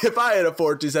stoked if I had a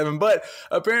 4.27, but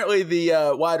apparently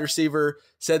the wide receiver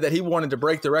said that he wanted to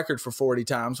break the record for 40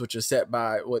 times, which was set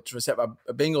by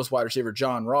Bengals wide receiver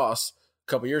John Ross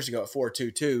a couple years ago at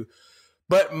 4.22.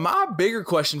 But my bigger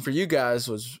question for you guys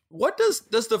was, what does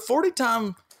the 40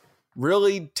 time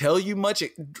really tell you much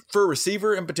for a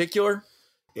receiver in particular?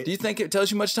 Do you think it tells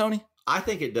you much, Tony? I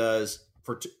think it does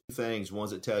for two things.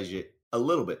 One, it tells you a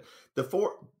little bit. The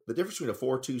difference between a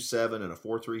 4.27 and a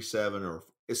 4.37 or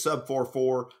a sub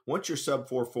 4.4. Once you're sub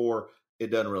 4.4,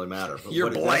 it doesn't really matter. But you're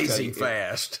blazing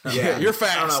fast. Yeah, you're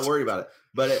fast. I'm not worried about it.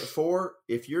 But at 4,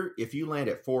 if you land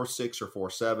at 4.6 or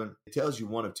 4.7, it tells you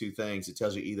one of two things. It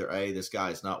tells you either A, this guy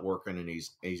is not working and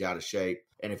he's out of shape,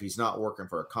 and if he's not working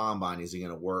for a combine, is he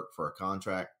going to work for a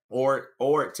contract? Or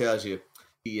it tells you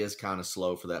he is kind of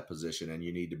slow for that position, and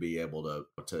you need to be able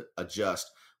to adjust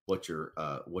what you're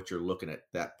looking at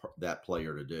that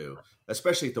player to do,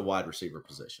 especially at the wide receiver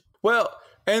position. Well,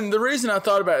 and the reason I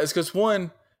thought about it is because,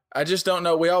 one, I just don't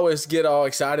know. We always get all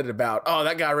excited about,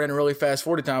 that guy ran a really fast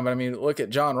 40 time. But I mean, look at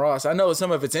John Ross. I know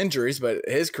some of it's injuries, but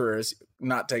his career is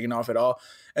not taking off at all.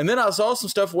 And then I saw some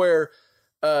stuff where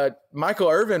Michael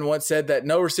Irvin once said that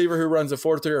no receiver who runs a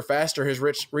 4.3 or faster has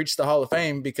reached the Hall of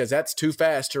Fame because that's too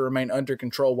fast to remain under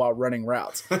control while running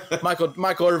routes.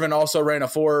 Michael Irvin also ran a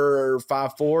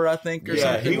 4.54, I think, or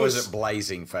something. He wasn't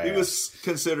blazing fast. He was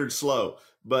considered slow.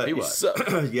 But he was. So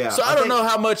I don't know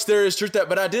how much there is truth to that,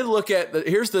 but I did look at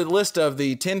here's the list of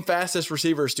the 10 fastest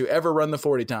receivers to ever run the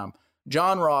 40 time.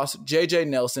 John Ross, J.J.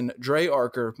 Nelson, Dre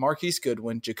Archer, Marquise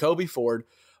Goodwin, Jacoby Ford,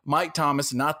 Mike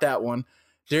Thomas, not that one,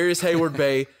 Darius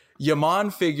Hayward-Bay,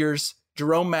 Yamon Figures,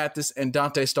 Jerome Mathis, and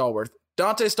Dante Stallworth.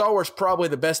 Dante Stallworth's probably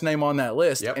the best name on that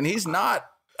list, and he's not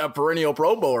a perennial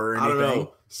Pro Bowler or anything. I don't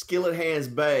know. Skillet Hands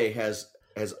Bay has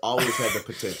always had the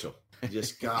potential.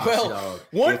 Just gosh,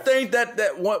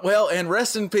 and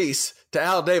rest in peace to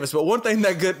Al Davis. But one thing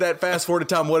that fast 40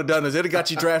 time would have done is it have got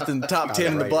you drafted in the top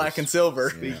 10 in the black and silver.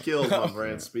 Speed kills, my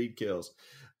friend. Speed kills.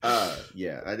 That's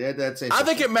interesting. I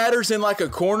think it matters in like a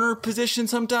corner position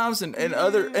sometimes, and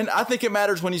I think it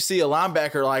matters when you see a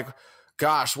linebacker like,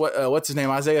 gosh, what's his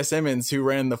name, Isaiah Simmons, who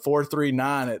ran the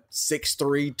 4.39 at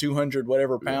 6'3", 200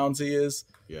 whatever pounds he is.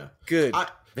 Yeah, good.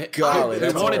 Golly,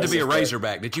 they wanted to be a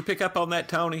Razorback. Did you pick up on that,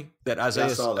 Tony? That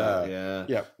Isaiah saw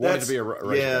that. Wanted to be a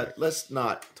Razorback. Yeah, let's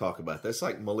not talk about that. It's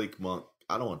like Malik Monk.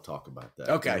 I don't want to talk about that.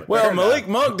 Okay. Well, Malik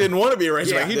Monk didn't want to be a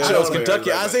Razorback. He chose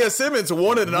Kentucky. Isaiah Simmons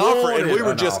wanted an offer, and we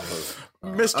were just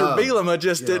Mr. Bielema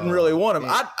just didn't really want him.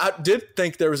 I did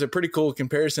think there was a pretty cool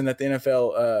comparison that the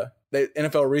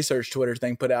NFL Research Twitter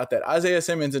thing put out that Isaiah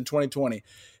Simmons in 2020,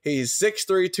 he's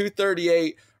 6'3",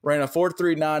 238, ran a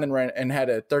 4.39 and had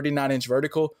a 39-inch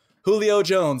vertical. Julio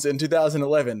Jones in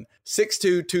 2011,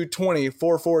 6'2", 220,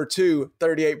 4.42,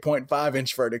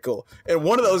 38.5-inch vertical. And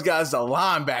one of those guys is a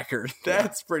linebacker.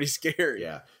 That's pretty scary.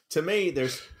 Yeah. To me,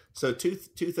 there's two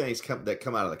things that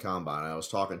come out of the combine. I was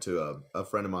talking to a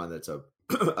friend of mine that's a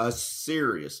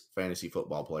serious fantasy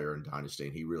football player in Dynasty,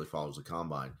 and he really follows the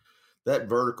combine. That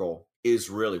vertical is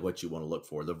really what you want to look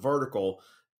for. The vertical,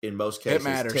 in most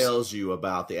cases, tells you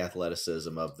about the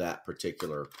athleticism of that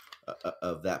particular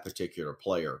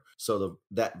player. So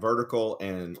that vertical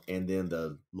and then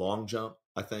the long jump,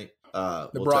 I think,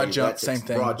 the broad jump, same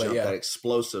thing. Broad jump, that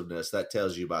explosiveness, that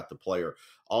tells you about the player.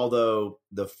 Although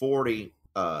the 40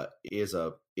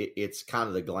 it's kind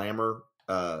of the glamour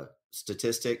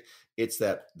statistic. It's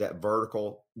that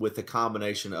vertical with the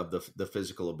combination of the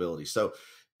physical ability. So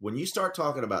when you start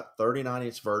talking about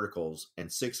 39-inch verticals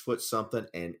and 6 foot something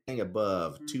and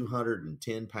above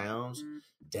 210 pounds,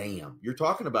 damn, you're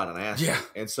talking about an athlete. Yeah.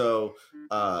 And so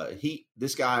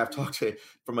this guy I've talked to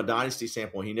from a dynasty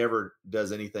standpoint, he never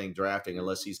does anything drafting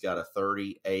unless he's got a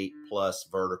 38 plus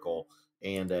vertical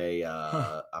and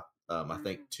I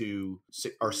think 6'3",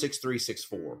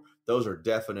 6'4". Those are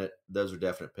definite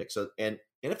picks. So, and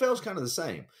NFL is kind of the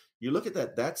same. You look at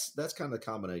that. That's kind of the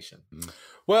combination.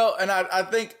 Well, and I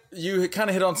think you kind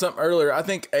of hit on something earlier. I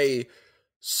think a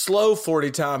slow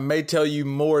 40 time may tell you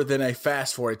more than a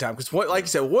fast 40 time. Because like you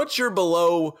said, once you're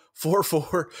below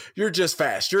 4.4, you're just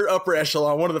fast. You're upper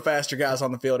echelon, one of the faster guys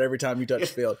on the field every time you touch the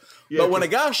field. But when a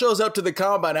guy shows up to the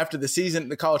combine after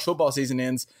the college football season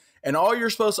ends, and all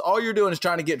you're doing is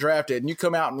trying to get drafted, and you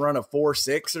come out and run a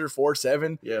 4.6 or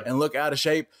 4.7 and look out of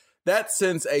shape, that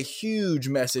sends a huge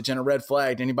message and a red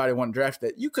flag to anybody wanting to draft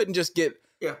that. You couldn't just give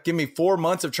me 4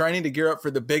 months of training to gear up for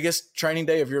the biggest training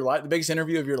day of your life, the biggest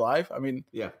interview of your life. I mean,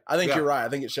 I think you're right. I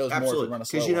think it shows more if you run a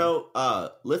slow one.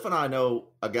 Because, Liff and I know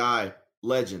a guy,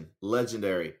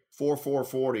 legendary, 4.4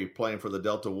 40 playing for the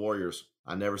Delta Warriors.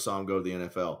 I never saw him go to the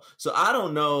NFL. So I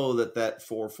don't know that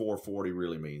 4.4 40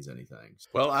 really means anything.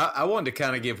 Well, I wanted to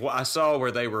kind of give what I saw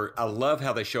where I love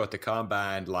how they show at the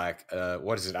combine, like,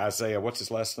 what is it, Isaiah? What's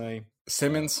his last name?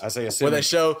 Simmons. Isaiah Simmons. Where they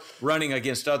show running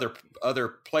against other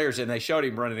players, and they showed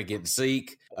him running against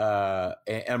Zeke, and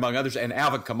among others, and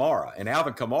Alvin Kamara. And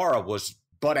Alvin Kamara was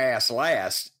butt-ass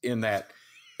last in that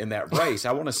race.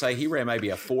 I want to say he ran maybe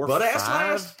a 4.5. Butt-ass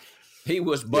last? He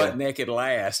was butt naked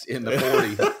last in the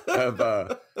 40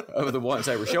 of the ones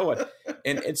they were showing.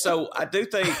 And so I do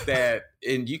think that,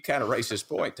 and you kind of raised this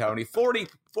point, Tony, 40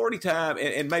 time,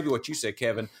 and maybe what you said,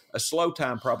 Kevin, a slow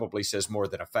time probably says more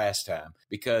than a fast time,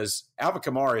 because Alvin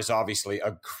Kamara is obviously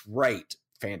a great,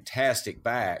 fantastic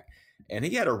back, and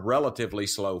he had a relatively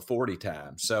slow 40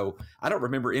 time. So I don't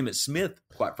remember Emmitt Smith,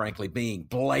 quite frankly, being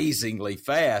blazingly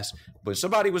fast, but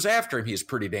somebody was after him. He was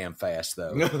pretty damn fast,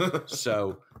 though.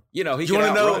 So, he can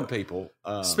outrun people.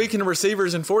 Speaking of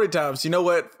receivers in 40 times, you know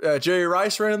what Jerry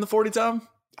Rice ran in the 40 time?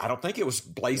 I don't think it was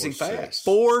blazing fast.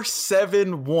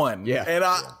 4.71. Yeah. And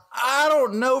I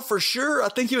don't know for sure. I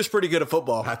think he was pretty good at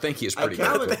football. I think he was pretty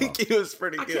good. I think he was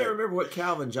pretty good. I can't remember what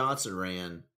Calvin Johnson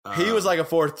ran. He was like a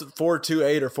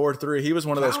 4.28 or 4.3. He was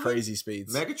one of those crazy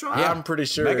speeds. Megatron? Yeah, I'm pretty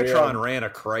sure. Megatron ran a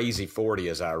crazy 40,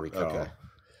 as I recall. Okay.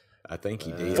 I think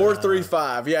he did.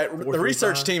 4.35. Yeah, the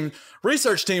research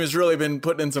team has really been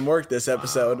putting in some work this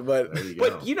episode.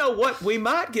 But you know what? We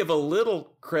might give a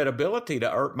little credibility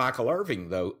to Michael Irvin,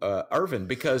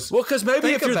 because maybe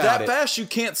if you're that fast, you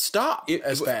can't stop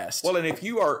as fast. Well, and if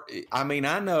you are, I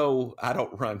know I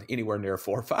don't run anywhere near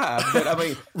 4.5, but I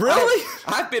mean, really,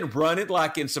 I've been running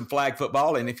like in some flag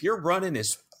football, and if you're running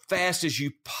as fast as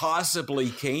you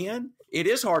possibly can, it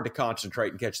is hard to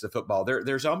concentrate and catch the football. There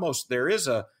is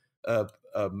a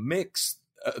mix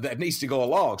that needs to go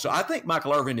along. So I think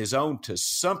Michael Irvin is on to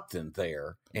something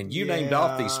there. And you named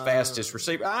off these fastest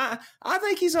receivers. I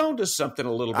think he's on to something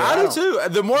a little bit. I do too.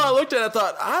 The more I looked at it, I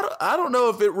thought, I don't know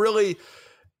if it really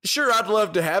 – sure, I'd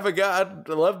love to have a guy. I'd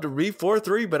love to be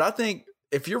 4.3, but I think –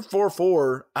 if you're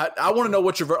 4.4, I want to know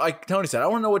what your, like Tony said, I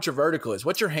want to know what your vertical is.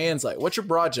 What's your hands like? What's your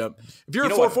broad jump? If you're a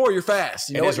 4.4, you're fast.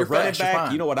 You know what, you're running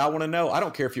back. You know what I want to know? I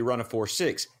don't care if you run a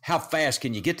 4.6. How fast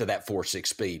can you get to that 4.6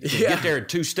 speed? Can you get there in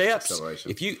 2 steps?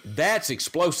 That's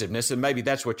explosiveness, and maybe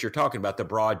that's what you're talking about, the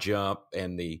broad jump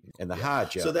and the high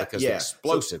jump, because the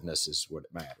explosiveness is what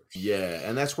it matters. Yeah,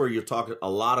 and that's where you're talking. A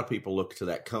lot of people look to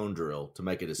that cone drill to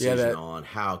make a decision on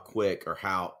how quick or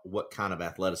what kind of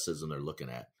athleticism they're looking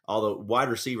at. Although wide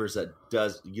receivers,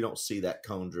 you don't see that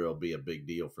cone drill be a big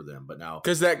deal for them. But now,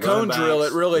 because that cone drill,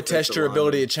 it really tests your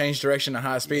ability to change direction at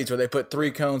high speeds, where they put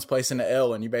 3 cones placed in an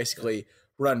L, and you basically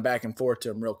run back and forth to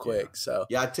them real quick. So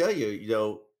I tell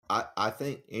you, I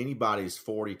think anybody's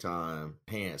 40 time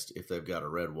enhanced if they've got a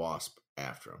red wasp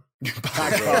after them.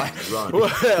 Well,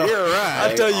 you're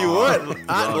right. I tell you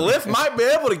what, Liff might be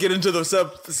able to get into the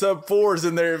sub fours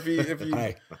in there if you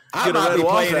hey, I might be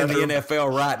playing in the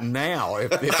NFL right now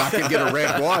if I could get a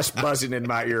red wasp buzzing in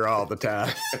my ear all the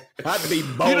time. I'd be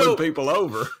bowling people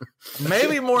over.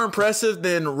 Maybe more impressive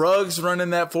than Ruggs running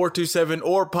that 4.27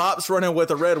 or Pops running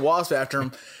with a red wasp after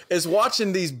him is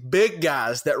watching these big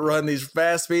guys that run these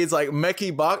fast speeds like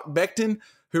Mekhi Becton,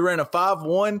 who ran a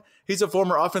 5.1. He's a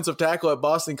former offensive tackle at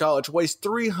Boston College, weighs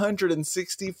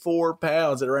 364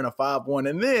 pounds that ran a 5.1.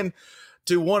 And then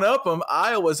to one-up him,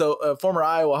 Iowa's a former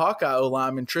Iowa Hawkeye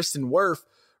O-lineman, Tristan Wirth,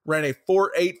 ran a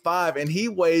 4.85, and he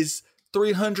weighs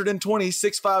 320,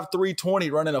 6'5", 320,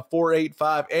 running a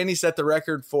 4.85. And he set the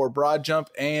record for broad jump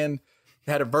and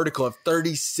had a vertical of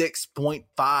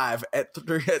 36.5 at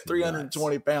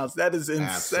 320 pounds. That is insane.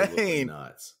 Absolutely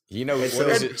nuts. You know, what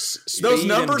is it? Those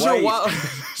numbers are wild.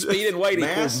 Speed and weight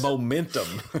equals momentum.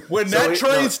 When that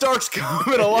train starts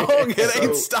coming along, it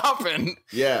ain't stopping.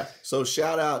 Yeah. So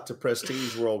shout out to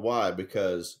Prestige Worldwide,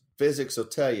 because physics will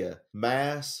tell you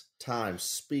mass times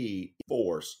speed,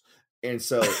 force And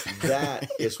so that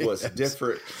is what's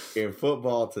different in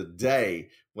football today.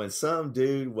 When some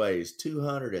dude weighs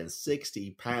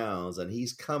 260 pounds and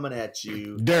he's coming at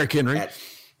you, Derrick Henry, at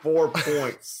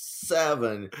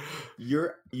 4.7,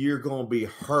 you're going to be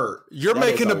hurt. You're That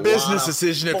making is a business lot of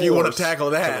decision if you want to force tackle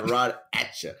that. coming right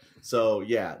at you. So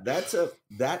yeah,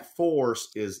 that force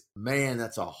is, man,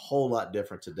 that's a whole lot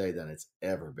different today than it's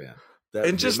ever been.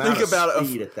 And just think about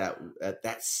it, at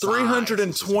that size,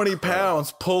 320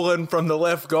 pounds pulling from the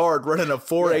left guard, running a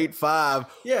 4.85.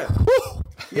 Yeah.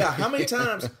 Yeah, how many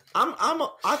times?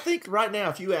 I think right now,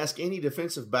 if you ask any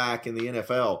defensive back in the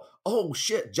NFL, oh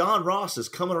shit, John Ross is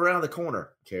coming around the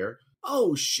corner. Care?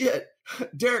 Oh shit,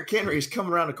 Derrick Henry is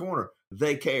coming around the corner.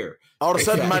 They care. All of a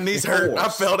sudden, my knees hurt. I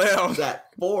fell down. That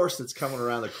force that's coming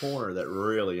around the corner that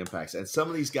really impacts. And some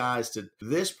of these guys, to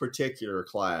this particular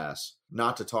class,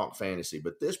 not to talk fantasy,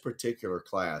 but this particular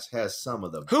class has some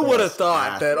of the Who would have best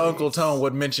thought that athletes. Uncle Tone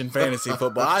would mention fantasy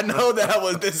football? I know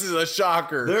this is a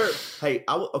shocker.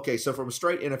 Okay, so from a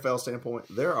straight NFL standpoint,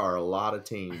 there are a lot of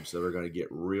teams that are going to get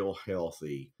real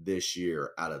healthy this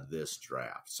year out of this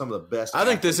draft. Some of the best. I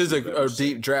think this is athletes we've ever a seen.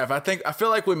 deep draft. I feel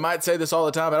like we might say this all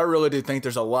the time, but I really do think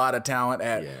there's a lot of talent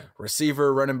at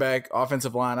receiver, running back,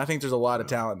 offensive line. I think there's a lot of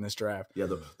talent in this draft. Yeah,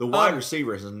 the wide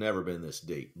receiver has never been this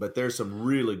deep, but there's some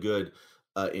really good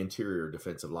interior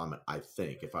defensive linemen, I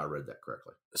think, if I read that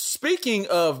correctly. Speaking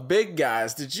of big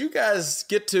guys, did you guys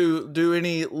get to do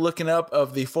any looking up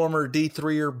of the former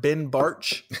D3er Ben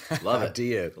Bartch? Love I it.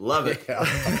 did. Love it.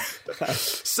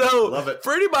 So, Love it.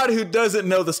 for anybody who doesn't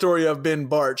know the story of Ben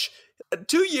Bartch,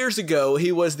 2 years ago,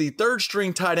 he was the third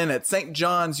string tight end at St.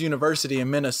 John's University in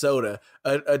Minnesota,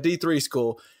 a D3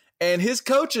 school. And his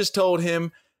coaches told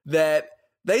him that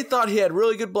they thought he had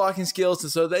really good blocking skills,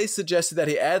 and so they suggested that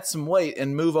he add some weight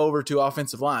and move over to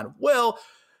offensive line. Well,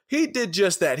 he did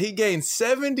just that. He gained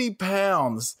 70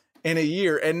 pounds in a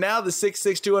year, and now the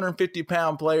 6'6",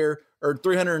 250-pound player or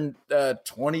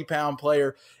 320-pound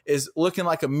player is looking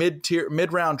like a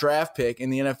mid-round draft pick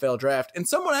in the NFL draft. And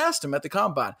someone asked him at the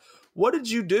combine, what did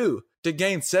you do to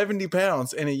gain 70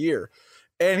 pounds in a year?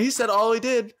 And he said all he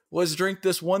did was drink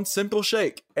this one simple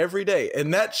shake every day.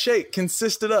 And that shake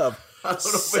consisted of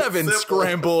 7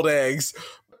 scrambled eggs,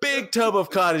 big tub of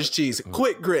cottage cheese,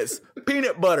 quick grits,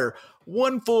 peanut butter,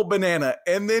 1 full banana,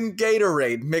 and then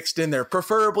Gatorade mixed in there,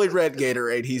 preferably red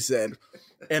Gatorade, he said.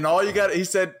 And he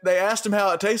said, they asked him how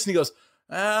it tastes, and he goes,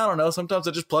 I don't know. Sometimes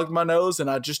I just plugged my nose and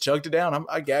I just chugged it down.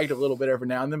 I gagged a little bit every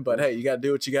now and then, but hey, you got to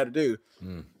do what you got to do.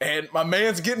 And my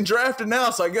man's getting drafted now,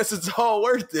 so I guess it's all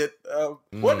worth it.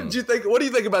 What did you think? What do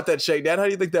you think about that shake, Dad? How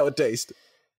do you think that would taste?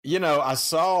 You know, I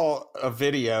saw a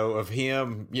video of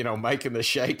him, making the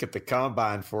shake at the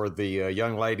combine for the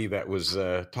young lady that was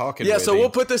talking with so him. we'll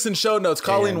put this in show notes.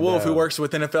 Colleen And, Wolfe, who works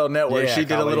with NFL Network, she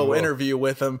did a little Wolfe. interview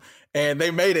with him, and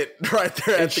they made it right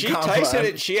there at the she combine. tasted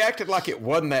it. She acted like it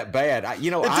wasn't that bad. It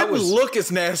didn't look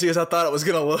as nasty as I thought it was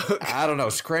going to look. I don't know.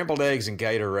 Scrambled eggs and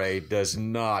Gatorade does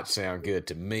not sound good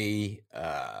to me.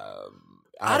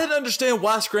 I didn't understand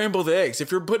why scramble the eggs.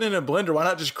 If you're putting it in a blender, why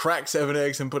not just crack 7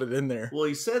 eggs and put it in there? Well,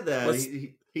 he said that.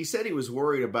 He said he was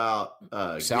worried about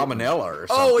salmonella or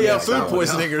something. Oh, yeah, food salmonella.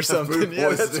 poisoning or something. Food Yeah,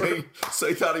 that's poisoning. So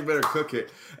he thought he better cook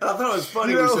it. And I thought it was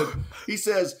funny. You He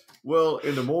says, well,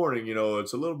 in the morning,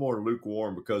 it's a little more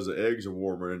lukewarm because the eggs are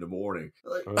warmer in the morning.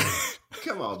 Like,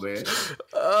 come on, man.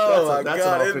 Oh, That's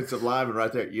God. an offensive lineman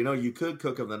right there. You could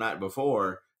cook them the night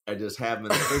before and just have them in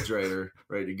the refrigerator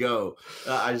ready to go.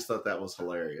 I just thought that was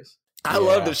hilarious. I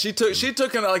loved it. She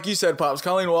took like you said, Pops.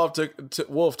 Colleen Wolfe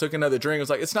took another drink. It was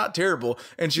like, it's not terrible.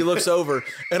 And she looks over,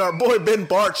 and our boy Ben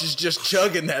Bartch is just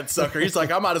chugging that sucker. He's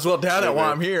like, I might as well down it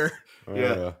while I'm here.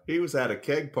 Yeah, he was at a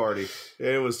keg party.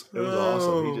 It was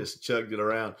awesome. He just chugged it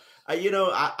around.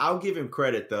 I'll give him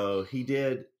credit though. He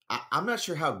did. I'm not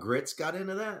sure how grits got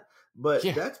into that, but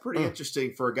that's pretty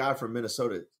interesting for a guy from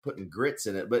Minnesota putting grits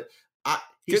in it. But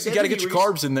You got to get your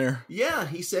carbs in there. Yeah,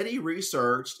 he said he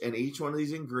researched, and each one of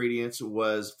these ingredients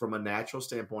was, from a natural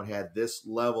standpoint, had this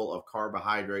level of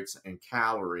carbohydrates and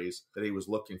calories that he was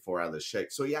looking for out of the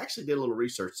shake. So he actually did a little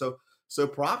research. So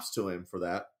props to him for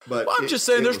that. But I'm just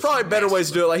saying, there's probably better ways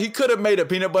to do it. Like, he could have made a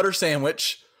peanut butter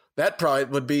sandwich. That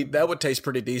probably would taste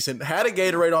pretty decent. Had a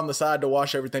Gatorade on the side to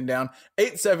wash everything down.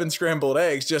 8, 7 scrambled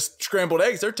eggs. Just scrambled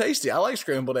eggs. They're tasty. I like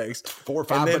scrambled eggs. 4 or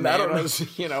 5 bananas,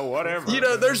 whatever.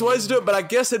 There's ways to do it, but I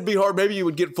guess it'd be hard. Maybe you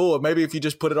would get full of. Maybe if you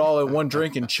just put it all in one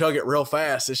drink and chug it real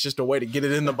fast, it's just a way to get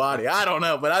it in the body. I don't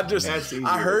know, but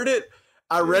I heard it.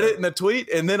 I read it in a tweet,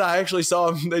 and then I actually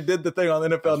saw him. They did the thing on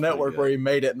NFL Network where he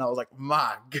made it, and I was like,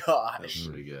 my gosh. That's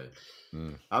pretty good.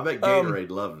 I bet Gatorade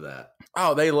loved that.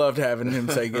 Oh, they loved having him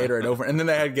say Gatorade over. And then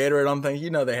they had Gatorade on things.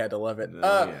 They had to love it.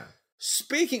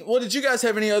 Did you guys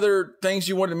have any other things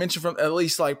you wanted to mention from at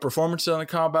least like performances on the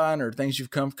combine or things you've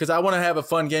come? Because I want to have a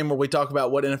fun game where we talk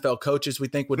about what NFL coaches we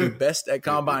think would do best at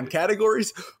combine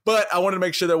categories. But I wanted to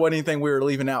make sure there wasn't anything we were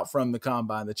leaving out from the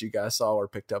combine that you guys saw or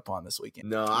picked up on this weekend.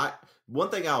 No, one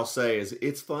thing I'll say is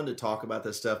it's fun to talk about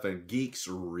this stuff, and geeks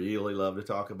really love to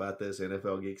talk about this.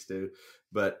 NFL geeks do.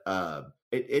 But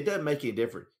it doesn't make any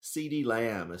difference. CeeDee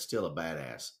Lamb is still a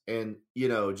badass. And,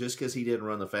 just because he didn't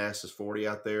run the fastest 40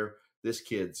 out there, this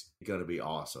kid's going to be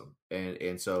awesome.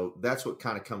 And so that's what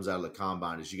kind of comes out of the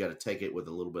combine is you got to take it with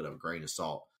a little bit of a grain of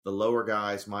salt. The lower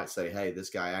guys might say, hey, this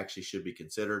guy actually should be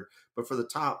considered. But for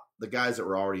the guys that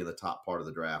were already in the top part of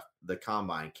the draft, the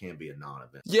combine can be a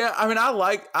non-event. Yeah, I mean, I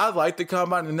like the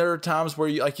combine, and there are times where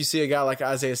you see a guy like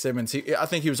Isaiah Simmons. I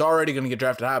think he was already going to get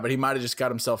drafted high, but he might have just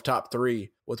got himself top 3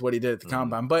 with what he did at the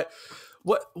combine. But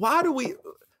why do we?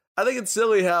 I think it's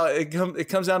silly how it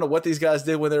comes down to what these guys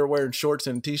did when they were wearing shorts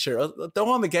and a t-shirt. Throw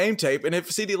on the game tape, and if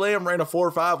CeeDee Lamb ran a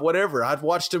 4.5, whatever, I'd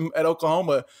watched him at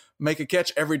Oklahoma make a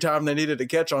catch every time they needed a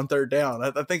catch on third down.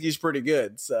 I think he's pretty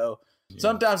good. So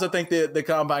sometimes I think the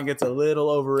combine gets a little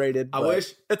overrated. I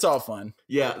wish it's all fun.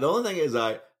 Yeah, the only thing is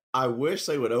I wish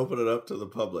they would open it up to the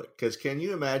public, because can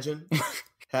you imagine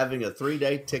having a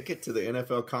 3-day ticket to the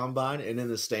NFL Combine and in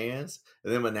the stands,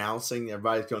 and them announcing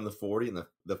everybody's going to 40 and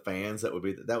the fans? That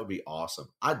would be awesome.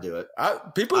 I'd do it.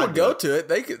 People would go to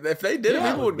it. If they did it,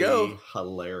 people would go.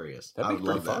 Hilarious. That'd be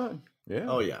pretty love fun. That. Yeah.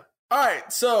 Oh yeah. All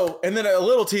right, so, and then a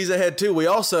little tease ahead too.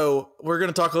 We're going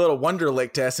to talk a little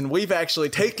Wonderlic test, and we've actually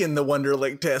taken the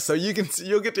Wonderlic test, so you'll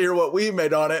get to hear what we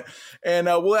made on it, and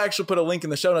we'll actually put a link in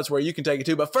the show notes where you can take it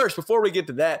too. But first, before we get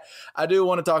to that, I do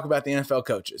want to talk about the NFL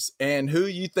coaches and who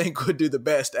you think would do the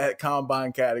best at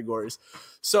combine categories.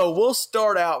 So we'll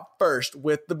start out first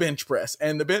with the bench press.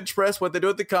 And the bench press, what they do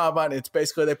at the combine, it's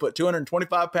basically they put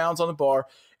 225 pounds on the bar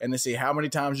and they see how many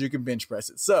times you can bench press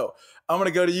it. So I'm going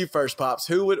to go to you first, Pops.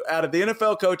 Who would, out of the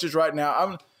NFL coaches right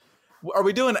now, are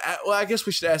we doing, well, I guess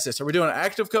we should ask this. Are we doing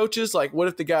active coaches? Like, what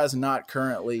if the guy's not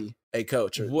currently a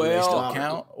coach? Or do they still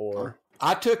count? Or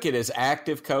I took it as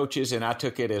active coaches, and I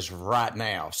took it as right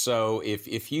now. So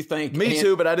if you think me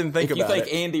too, but I didn't think about it. If you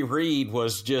think Andy Reid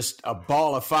was just a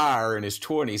ball of fire in his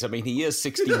 20s, I mean, he is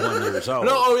 61 years old.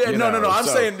 No,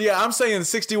 I'm saying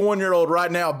 61-year-old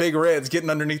right now, Big Red's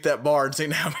getting underneath that bar and seeing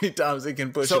how many times he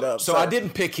can push it up. So I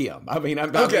didn't pick him. I mean,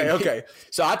 okay.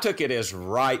 So I took it as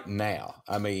right now.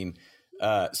 I mean,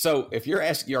 so if you're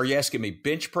asking, are you asking me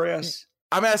bench press?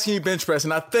 I'm asking you bench press,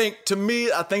 and I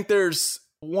think there's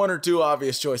one or two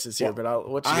obvious choices here, but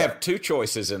I have two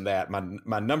choices in that.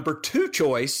 My number 2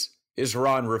 choice is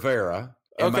Ron Rivera.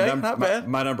 And not bad.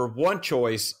 My number 1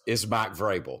 choice is Mike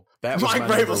Vrabel. Mike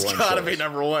Vrabel's got to be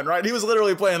number 1, right? He was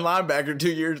literally playing linebacker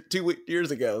 2 years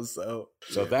ago. So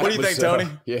what do you think, Tony?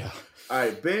 Yeah. All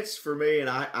right, bench for me, and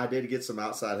I did get some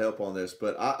outside help on this,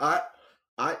 but I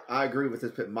agree with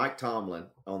this. Mike Tomlin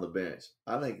on the bench.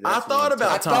 I think that's I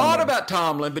thought about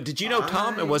Tomlin, but did you know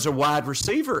Tomlin was a wide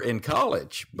receiver in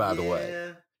college, by the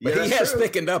way? But he has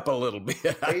thickened up a little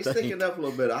bit. He's thickened up a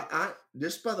little bit. I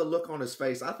just by the look on his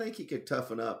face, I think he could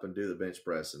toughen up and do the bench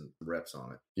press and reps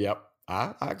on it. Yep,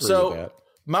 I agree with that.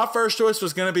 My first choice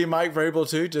was going to be Mike Vrabel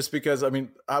too, just because, I mean,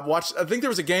 I think there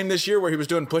was a game this year where he was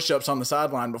doing push-ups on the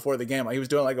sideline before the game. Like he was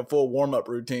doing like a full warm-up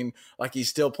routine, like he's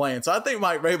still playing. So I think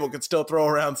Mike Vrabel could still throw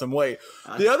around some weight.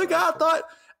 The other guy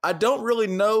I don't really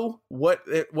know what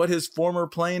his former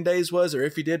playing days was or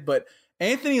if he did, but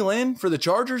Anthony Lynn for the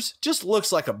Chargers just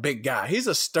looks like a big guy. He's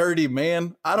a sturdy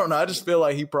man. I don't know. I just feel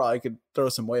like he probably could throw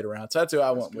some weight around. So that's who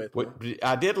I went with.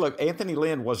 I did look. Anthony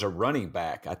Lynn was a running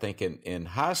back, I think, in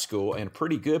high school and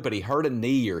pretty good, but he hurt a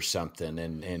knee or something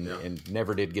and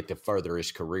never did get to further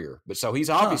his career. But so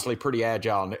he's obviously pretty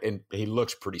agile and he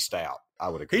looks pretty stout. I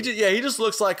would agree. He just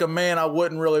looks like a man I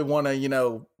wouldn't really want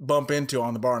to, bump into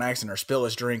on the bar in accident or spill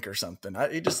his drink or something.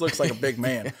 He just looks like a big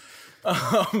man.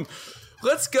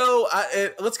 Let's go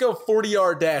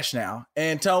 40-yard dash now.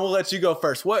 And Tom, we'll let you go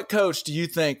first. What coach do you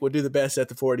think would do the best at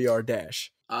the 40-yard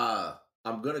dash?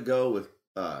 I'm going to go with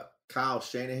Kyle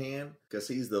Shanahan because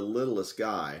he's the littlest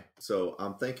guy. So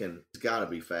I'm thinking he's got to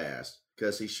be fast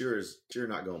because he sure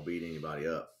not going to beat anybody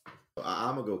up. So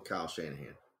I'm going to go with Kyle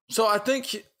Shanahan. So I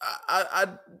think I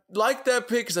like that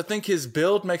pick because I think his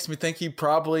build makes me think he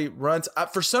probably runs.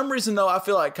 For some reason, though, I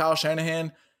feel like Kyle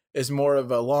Shanahan is more of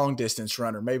a long distance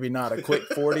runner, maybe not a quick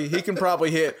 40. He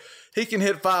can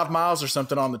hit 5 miles or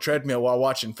something on the treadmill while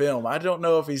watching film. I don't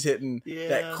know if he's hitting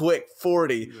that quick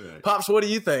 40. Right. Pops, what do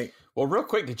you think? Well, real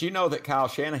quick, did you know that Kyle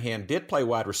Shanahan did play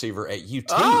wide receiver at UT?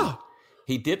 Oh,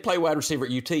 He did play wide receiver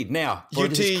at UT. Now, for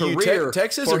UT, his career,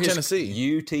 Texas for or his,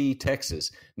 Tennessee? UT,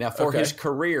 Texas. Now, for his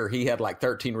career, he had like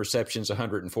 13 receptions,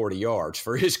 140 yards.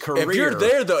 For his career. If you're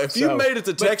there, though, if you made it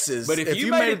to Texas. But if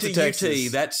you made it to Texas,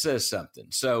 UT, that says something.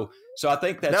 So I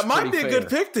think that might be a good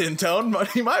pick then, Tone.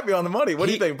 He might be on the money. What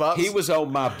do you think, Pops? He was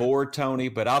on my board, Tony,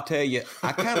 but I'll tell you,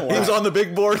 I kind of like. He was on the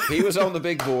big board. He was on the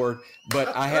big board,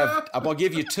 but I'm going to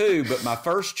give you two, but my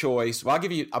first choice, I'm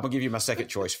going to give you my second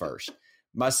choice first.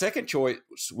 My second choice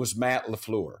was Matt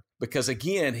LaFleur because,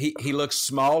 again, he looks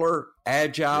smaller,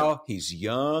 agile. He's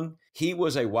young. He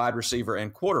was a wide receiver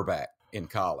and quarterback in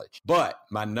college. But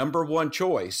my number one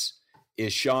choice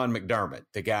is Sean McDermott,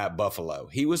 the guy at Buffalo.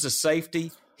 He was a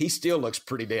safety. He still looks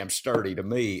pretty damn sturdy to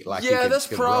me. Like that's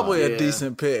probably a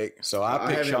decent pick. So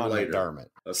I picked Sean McDermott.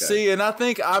 Okay. See, and I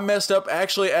think I messed up.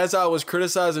 Actually, as I was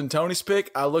criticizing Tony's pick,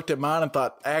 I looked at mine and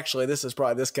thought, actually, this is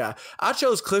probably this guy. I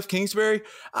chose Cliff Kingsbury.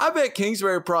 I bet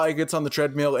Kingsbury probably gets on the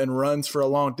treadmill and runs for a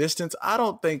long distance. I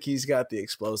don't think he's got the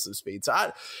explosive speed. So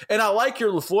I like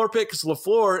your LaFleur pick because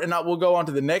LaFleur, and we'll go on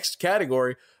to the next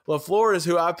category. LaFleur is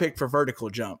who I picked for vertical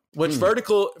jump, which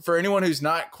vertical, for anyone who's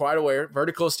not quite aware,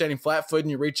 vertical is standing flat foot and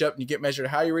you reach up and you get measured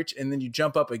how you reach, and then you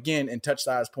jump up again and touch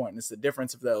the highest point. And it's the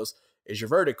difference of those is your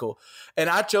vertical. And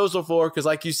I chose LaFleur because,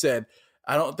 like you said,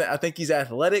 I think he's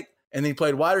athletic. And then he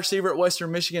played wide receiver at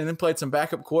Western Michigan and then played some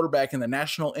backup quarterback in the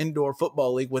National Indoor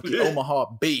Football League with the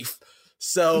Omaha Beef.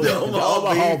 So the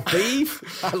Omaha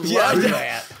Beef? I love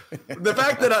that. The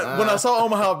fact that when I saw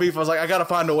Omaha Beef, I was like, I got to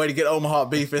find a way to get Omaha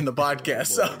Beef in the podcast.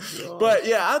 So, but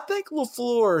yeah, I think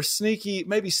LaFleur,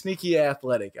 maybe sneaky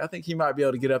athletic. I think he might be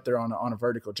able to get up there on a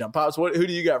vertical jump. Pops, who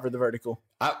do you got for the vertical?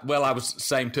 I was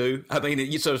same too. I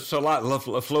mean, so like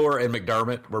LaFleur and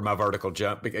McDermott were my vertical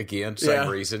jump again. Same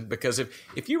reason, because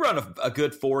if you run a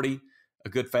good 40, a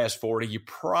good fast 40,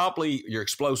 you're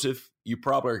explosive. You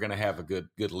probably are going to have a good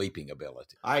leaping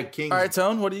ability. All right,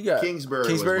 Tone, what do you got?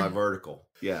 Kingsbury was my vertical.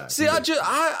 Yeah. See, I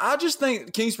just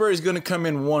think Kingsbury is going to come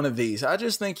in one of these. I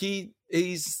just think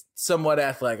he's somewhat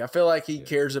athletic. I feel like he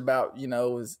cares about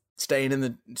staying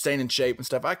in shape and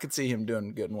stuff. I could see him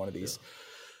doing good in one of these.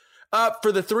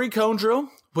 For the 3-cone drill,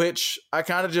 which I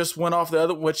kind of just went off the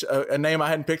other, which a name I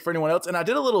hadn't picked for anyone else, and I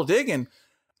did a little digging.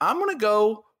 I'm going to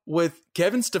go with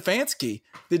Kevin Stefanski.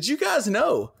 Did you guys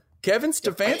know Kevin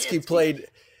Stefanski played?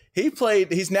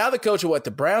 He's now the coach of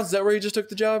the Browns. Is that where he just took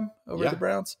the job over at the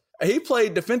Browns? He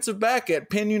played defensive back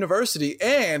at Penn University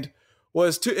and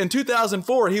in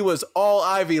 2004, he was all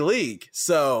Ivy League.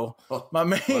 So my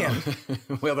man.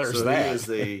 Well, there's so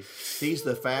that. He's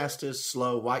the fastest,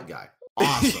 slow white guy.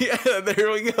 Awesome. Yeah,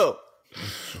 there we go.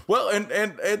 Well,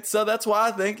 and so that's why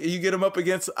I think you get him up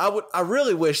against. I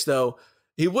really wish though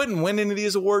he wouldn't win any of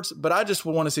these awards, but I just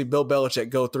want to see Bill Belichick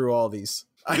go through all these.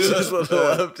 I just would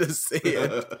love to see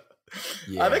it.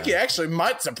 Yeah. I think he actually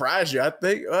might surprise you. I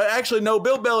think actually no,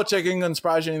 Bill Belichick ain't going to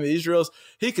surprise you in these drills.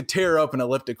 He could tear up an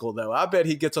elliptical though. I bet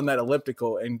he gets on that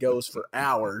elliptical and goes for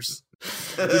hours.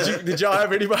 Did y'all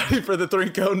have anybody for the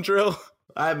 3-cone drill?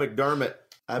 I had McDermott.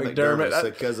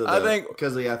 Because of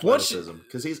the athleticism.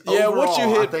 Because he's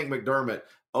overall. I think McDermott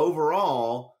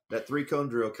overall that 3-cone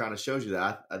drill kind of shows you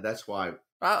that. That's why.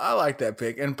 I like that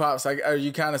pick. And Pops, are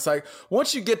you kind of like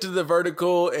once you get to the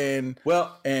vertical and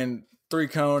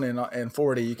 3-cone and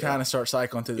 40, you kind of start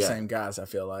cycling through the same guys. I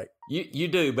feel like you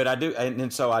do, but I do,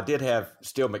 and so I did have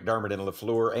still McDermott and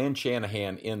LaFleur and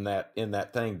Shanahan in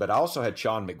that thing, but I also had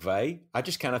Sean McVay. I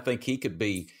just kind of think he could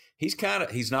be.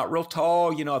 He's not real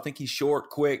tall. I think he's short,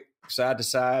 quick, side to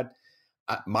side.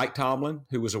 Mike Tomlin,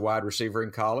 who was a wide receiver in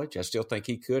college, I still think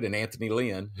he could. And Anthony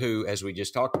Lynn, who, as we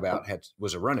just talked about,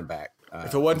 was a running back.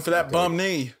 If it wasn't for that bum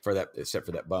knee. Except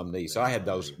for that bum knee. So I had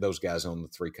those guys on the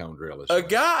 3-cone drill as well. A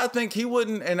guy I think he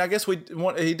wouldn't, and I guess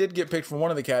he did get picked from one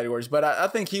of the categories, but I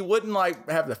think he wouldn't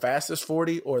have the fastest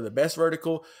 40 or the best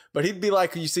vertical, but he'd be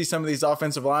like you see some of these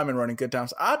offensive linemen running good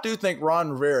times. I do think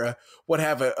Ron Rivera would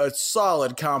have a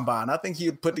solid combine. I think he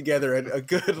would put together a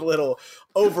good little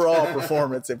overall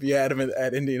performance if you had him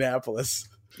at Indianapolis.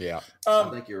 Yeah. I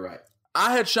think you're right.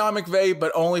 I had Sean McVay,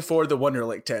 but only for the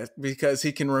Wonderlic test because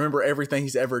he can remember everything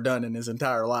he's ever done in his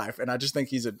entire life. And I just think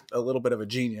he's a little bit of a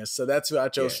genius. So that's who I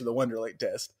chose for the Wonderlic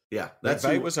test. Yeah.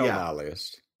 McVay was on my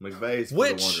list. McVay's for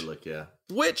the Wonderlic, yeah.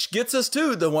 Which gets us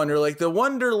to the Wonderlic. The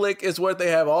Wonderlic is where they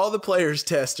have all the players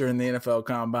test in the NFL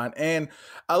Combine. And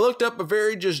I looked up a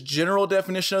very just general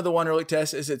definition of the Wonderlic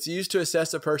test is it's used to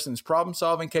assess a person's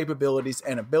problem-solving capabilities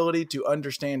and ability to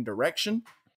understand direction.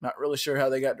 Not really sure how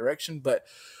they got direction, but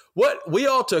what we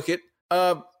all took it.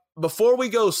 Before we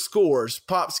go scores,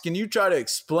 Pops, can you try to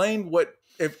explain what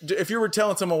if you were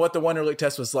telling someone what the Wonderlic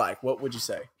test was like? What would you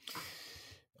say?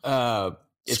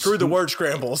 Screw the word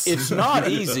scrambles. It's not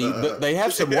easy. They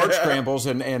have some word scrambles,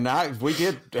 and we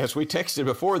did, as we texted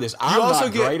before this, I'm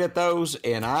not great at those,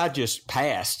 and I just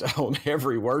passed on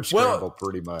every word scramble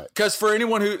pretty much. Because for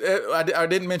anyone who I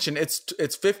didn't mention,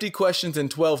 it's 50 questions in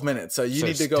 12 minutes, so you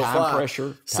need to go fly.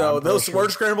 Pressure. Those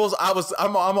word scrambles,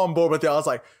 I'm on board with you. I was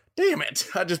like, damn it!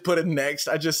 I just put it next.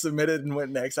 I just submitted and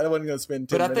went next. I wasn't going to spend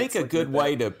 10 minutes. But I think a good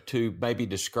way to maybe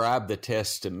describe the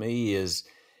test to me is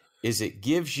it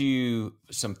gives you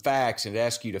some facts and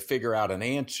asks you to figure out an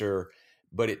answer,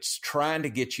 but it's trying to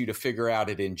get you to figure out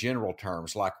it in general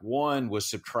terms. Like one was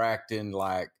subtracting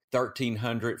like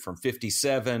 1,300 from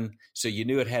 57, so you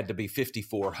knew it had to be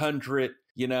 5,400,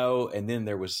 and then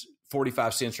there was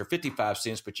 45 cents or 55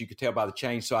 cents, but you could tell by the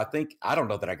change. So I don't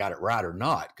know that I got it right or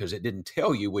not, because it didn't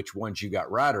tell you which ones you got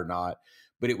right or not,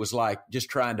 but it was like just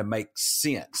trying to make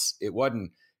sense. It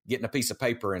wasn't getting a piece of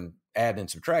paper and adding and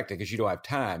subtracting because you don't have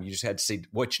time. You just had to see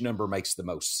which number makes the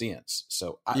most sense.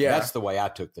 So that's the way I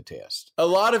took the test. A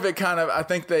lot of it kind of, I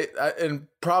think and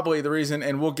probably the reason,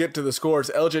 and we'll get to the scores,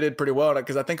 LJ did pretty well at it,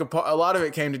 because I think a lot of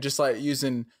it came to just like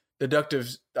using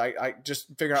deductive, I just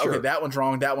figuring out, okay, that one's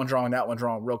wrong, that one's wrong, that one's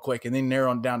wrong real quick, and then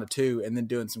narrowing down to two, and then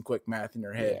doing some quick math in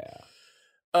your head.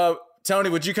 Yeah. Tony,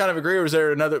 would you kind of agree, or was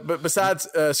there another, but besides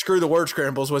screw the word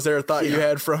scrambles, was there a thought you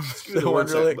had from the one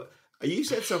really? You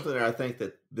said something there. I think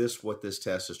that what this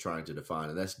test is trying to define,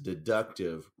 and that's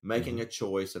deductive, making a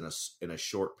choice in a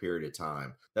short period of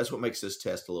time. That's what makes this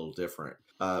test a little different.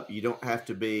 You don't have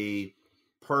to be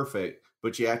perfect,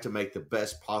 but you have to make the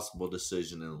best possible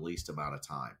decision in the least amount of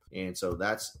time. And so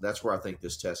that's where I think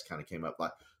this test kind of came up.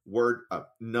 Like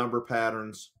number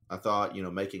patterns, I thought,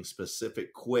 making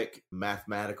specific, quick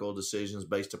mathematical decisions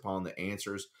based upon the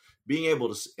answers. Being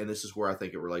able to, and this is where I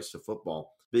think it relates to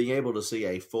football, being able to see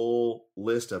a full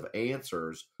list of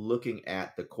answers, looking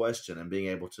at the question and being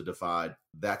able to decide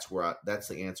that's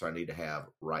the answer I need to have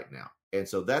right now. And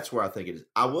so that's where I think it is.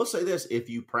 I will say this, if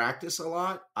you practice a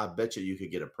lot, I bet you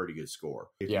could get a pretty good score.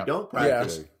 If you don't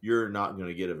practice, you're not going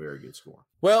to get a very good score.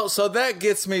 Well, so that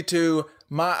gets me to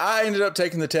I ended up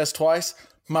taking the test twice.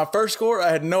 My first score, I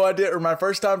had no idea, or my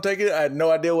first time taking it, I had no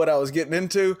idea what I was getting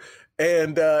into.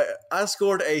 And I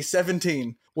scored a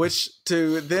 17, which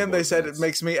to them they said it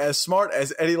makes me as smart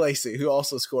as Eddie Lacy, who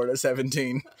also scored a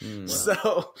 17.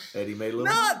 So Eddie made a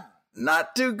little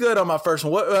not too good on my first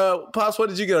one. Pops, what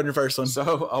did you get on your first one?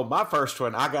 So on my first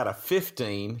one, I got a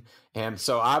 15, and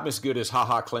so I'm as good as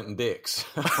HaHa Clinton Dix.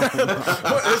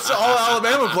 It's all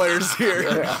Alabama players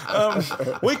here.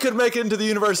 We could make it into the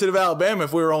University of Alabama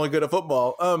if we were only good at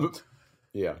football.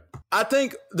 Yeah. I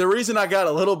think the reason I got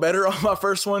a little better on my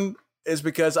first one is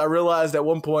because I realized at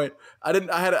one point I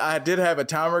did have a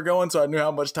timer going, so I knew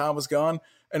how much time was gone,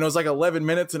 and it was like 11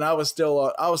 minutes, and I was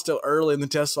still early in the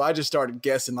test, so I just started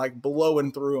guessing, like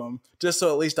blowing through them, just so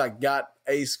at least I got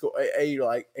a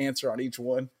answer on each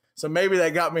one. So maybe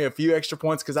that got me a few extra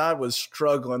points because I was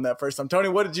struggling that first time. Tony,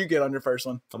 what did you get on your first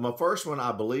one? On my first one,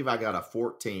 I believe I got a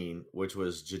 14, which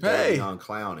was Jadeveon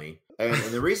Clowney. And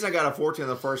the reason I got a 14 on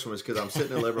the first one was because I'm sitting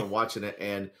in the living room watching it,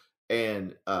 and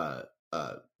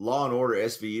Law and Order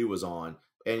SVU was on,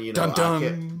 and dun, dun. I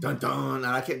kept dun dun, and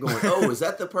I kept going, oh, is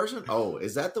that the person? Oh,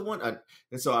 is that the one?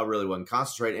 And so I really wasn't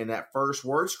concentrating. In that first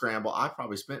word scramble, I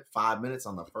probably spent 5 minutes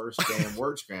on the first damn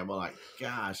word scramble. Like,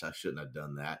 gosh, I shouldn't have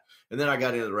done that. And then I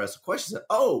got into the rest of the questions. And,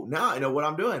 oh, now I know what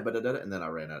I'm doing. But and then I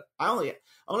ran out. I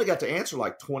only got to answer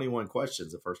like 21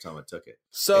 questions the first time I took it.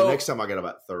 So next time I got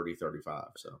about 30, 35.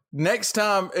 So next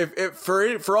time, if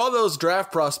for all those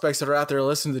draft prospects that are out there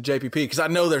listening to JPP, because I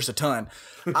know there's a ton,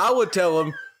 I would tell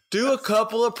them, do a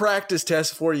couple of practice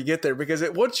tests before you get there, because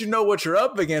once you know what you're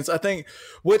up against, I think,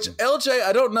 which LJ,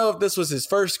 I don't know if this was his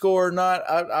first score or not.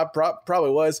 I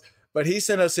probably was, but he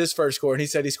sent us his first score, and he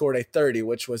said he scored a 30,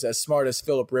 which was as smart as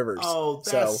Phillip Rivers. Oh,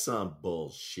 that's some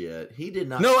bullshit. He did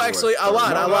not. No, actually, I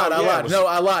lied. No,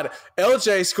 I lied.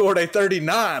 LJ scored a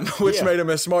 39, which made him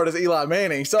as smart as Eli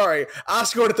Manning. Sorry, I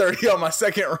scored a 30 on my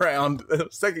second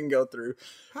go through.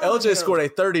 LJ scored a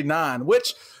 39,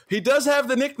 which he does have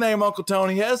the nickname, Uncle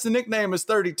Tony. He has the nickname as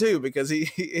 32 because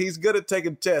he's good at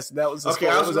taking tests. That was his okay.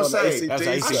 I was going to say that's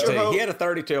ACT. He had a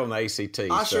 32 on the ACT.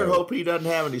 I sure hope he doesn't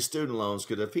have any student loans,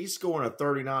 because if he's scoring a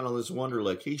 39 on this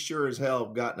Wonderlic, he sure as hell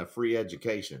gotten a free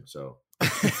education. So,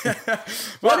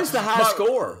 what is the high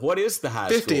score? What is the high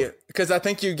 50, score? Because I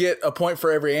think you get a point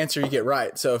for every answer you get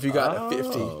right. So if you got a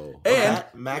 50,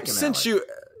 and since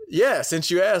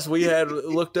you asked, we had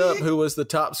looked up who was the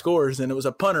top scorers, and it was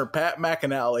a punter, Pat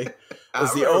McAnally,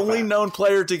 was the only known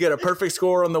player to get a perfect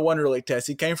score on the Wonderlic test.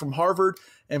 He came from Harvard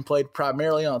and played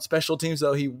primarily on special teams,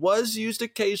 though he was used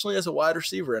occasionally as a wide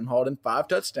receiver and hauled in 5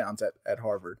 touchdowns at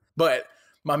Harvard. But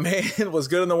My man was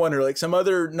good in the Wonder League. Some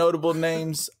other notable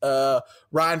names,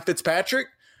 Ryan Fitzpatrick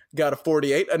got a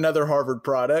 48, another Harvard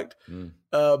product.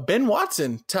 Ben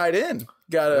Watson, tight end,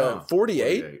 got a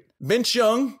 48. Vince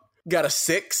Young got a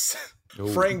 6.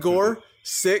 Frank Gore,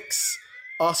 6.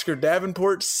 Oscar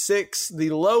Davenport, 6.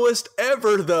 The lowest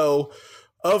ever, though,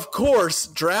 of course,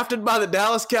 drafted by the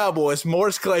Dallas Cowboys,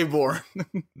 Morris Claiborne.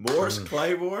 Morris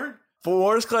Claiborne?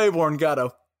 Morris Claiborne got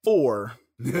a 4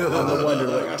 on the Wonder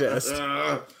League test.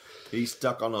 He's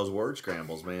stuck on those word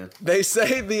scrambles, man. They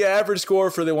say the average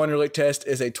score for the Wonder League test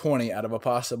is a 20 out of a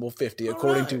possible 50,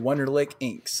 according to Wonder League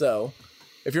Inc. So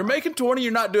if you're making 20,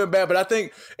 you're not doing bad. But I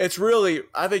think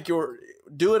you're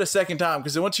do it a second time,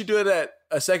 because once you do it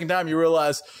a second time, you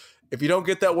realize if you don't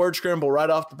get that word scramble right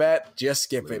off the bat, just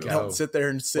skip it. Don't sit there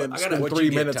and spend 3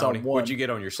 minutes on one. What'd you get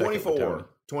on your second 24. one,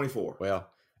 24. Well,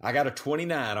 I got a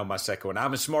 29 on my second one.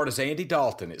 I'm as smart as Andy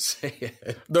Dalton, it said.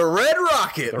 The Red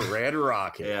Rocket. The Red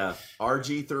Rocket. Yeah.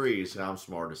 RG3s, I'm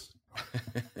smartest.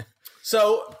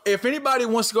 So if anybody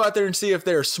wants to go out there and see if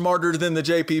they're smarter than the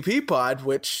JPP pod,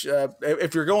 which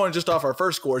if you're going just off our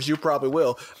first scores, you probably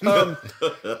will.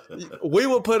 We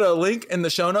will put a link in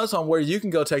the show notes on where you can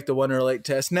go take the Wonder League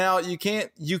test. Now you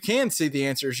can see the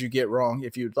answers you get wrong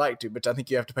if you'd like to, but I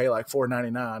think you have to pay like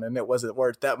 $4.99, and it wasn't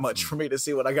worth that much for me to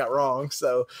see what I got wrong.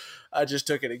 So I just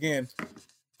took it again.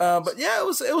 But yeah, it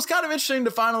was kind of interesting to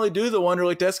finally do the Wonder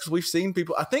League test, because we've seen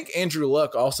people. I think Andrew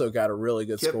Luck also got a really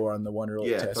good score on the Wonder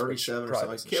League test. 37 or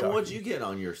something. Kim, what did you get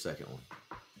on your second one?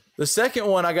 The second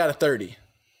one, I got a 30.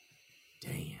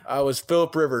 Damn. I was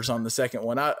Phillip Rivers on the second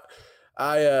one. But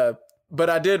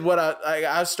I did what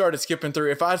I started skipping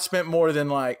through. If I spent more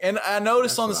than and I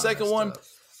noticed on the second one,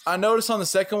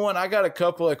 I got a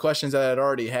couple of questions that I had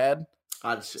already had.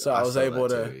 So I was able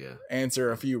to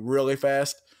answer a few really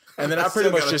fast. And then I pretty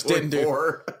much just didn't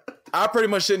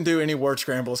do any word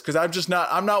scrambles, because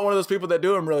I'm not one of those people that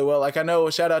do them really well. Like, I know,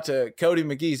 shout out to Cody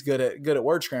McGee's good at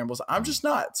word scrambles. I'm just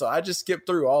not. So I just skipped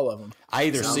through all of them. I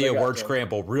either see a word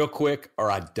scramble real quick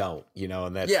or I don't,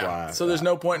 and that's why. So there's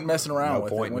no point in messing around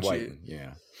with it. No point in waiting.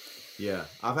 Yeah.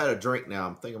 I've had a drink now.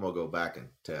 I'm thinking I'm going to go back and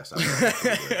test.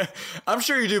 I'm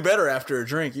sure you do better after a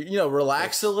drink.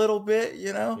 Relax a little bit,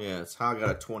 Yeah, it's how I got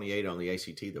a 28 on the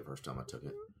ACT the first time I took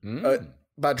it.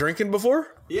 By drinking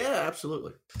before? Yeah,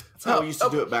 absolutely. That's how we used to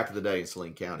do it back in the day in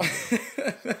Saline County.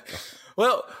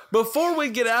 Well, before we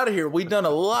get out of here, we've done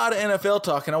a lot of NFL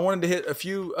talk, and I wanted to hit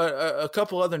a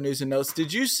couple other news and notes.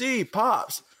 Did you see,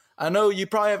 Pops? I know you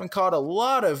probably haven't caught a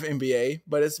lot of NBA,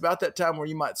 but it's about that time where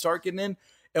you might start getting in,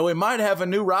 and we might have a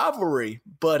new rivalry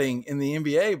budding in the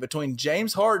NBA between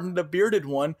James Harden, the bearded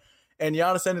one, and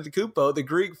Giannis Antetokounmpo, the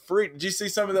Greek freak. Did you see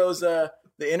some of those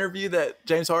the interview that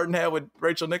James Harden had with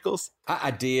Rachel Nichols? I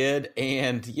did,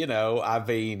 and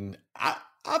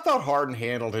I thought Harden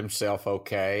handled himself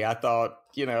okay. I thought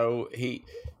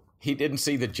he didn't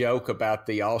see the joke about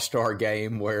the All-Star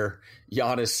game where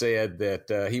Giannis said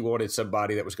that he wanted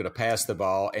somebody that was going to pass the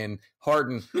ball, and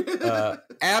Harden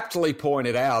aptly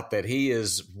pointed out that he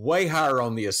is way higher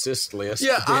on the assist list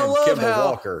than Kemba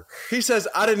Walker. He says,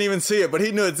 I didn't even see it, but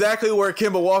he knew exactly where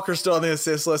Kemba Walker stood on the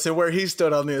assist list and where he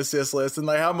stood on the assist list, and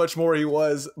how much more he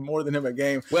was more than him a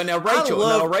game. Well, now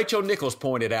Rachel Nichols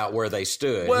pointed out where they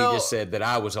stood. He just said that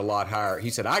I was a lot higher. He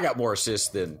said, I got more assists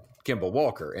than Kemba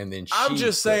Walker. And then I'm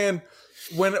just saying,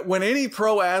 when any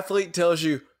pro athlete tells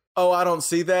you, oh, I don't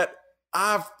see that,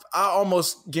 I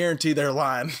almost guarantee they're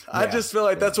lying. Yeah, I just feel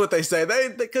like that's what they say.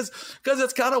 Because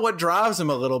it's kind of what drives them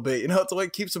a little bit. It's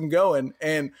what keeps them going.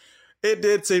 And it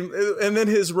did seem. And then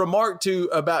his remark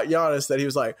about Giannis, that he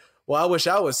was like, well, I wish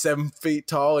I was 7 feet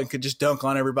tall and could just dunk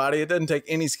on everybody. It doesn't take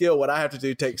any skill. What I have to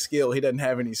do takes skill. He doesn't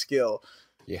have any skill.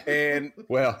 Yeah. And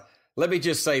let me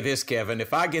just say this, Kevin.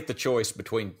 If I get the choice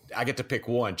between, I get to pick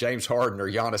one, James Harden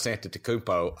or Giannis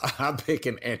Antetokounmpo, I'm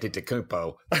picking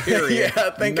Antetokounmpo. Period. I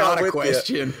think not a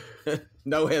question.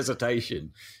 No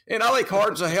hesitation. And I think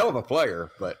Harden's a hell of a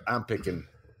player, but I'm picking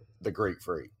the Greek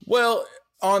freak. Well,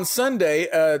 on Sunday,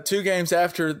 2 games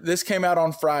after this came out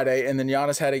on Friday, and then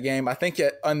Giannis had a game. I think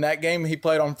on that game he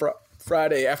played on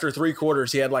Friday. After 3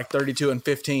 quarters, he had like 32 and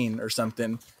 15 or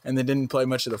something, and then didn't play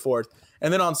much of the fourth.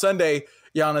 And then on Sunday,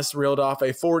 Giannis reeled off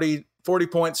a 40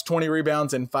 points, 20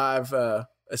 rebounds, and 5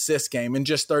 assist game in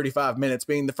just 35 minutes,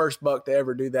 being the first Buck to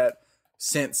ever do that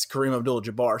since Kareem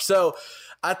Abdul-Jabbar. So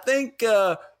I think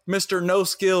Mr. No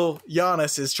Skill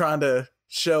Giannis is trying to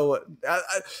show.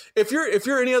 If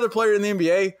you're any other player in the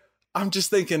NBA, I'm just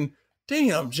thinking,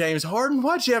 damn, James Harden,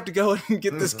 why'd you have to go and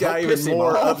get this guy even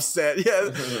more upset? Yeah,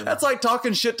 that's like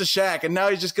talking shit to Shaq, and now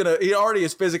he already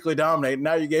is physically dominating.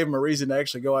 Now you gave him a reason to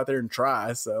actually go out there and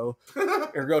try,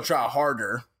 or go try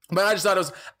harder. But I just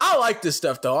thought I like this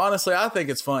stuff though. Honestly, I think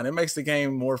it's fun. It makes the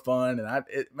game more fun, and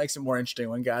it makes it more interesting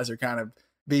when guys are kind of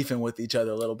beefing with each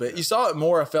other a little bit. You saw it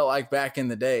more, I felt like, back in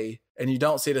the day, and you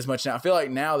don't see it as much now. I feel like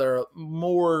now they're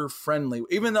more friendly.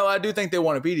 Even though I do think they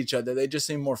want to beat each other, they just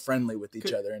seem more friendly with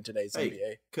each other in today's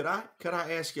NBA. Could I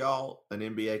ask y'all an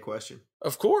NBA question?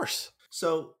 Of course.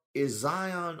 So is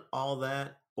Zion all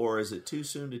that, or is it too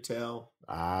soon to tell?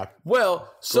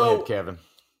 Well, Go ahead, Kevin.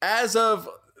 As of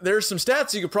there's some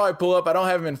stats you could probably pull up. I don't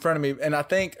have them in front of me. And I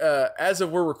think as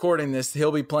of we're recording this,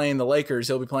 he'll be playing the Lakers.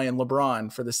 He'll be playing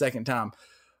LeBron for the second time.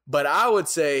 But I would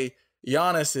say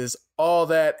Giannis is all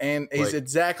that, and he's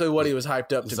exactly what he was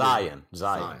hyped up to be. Zion.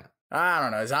 I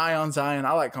don't know. Zion.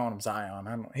 I like calling him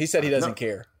Zion. He said he doesn't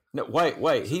care. No,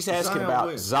 wait. He's asking Zion about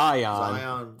Williams. Zion.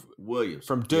 Zion Williams.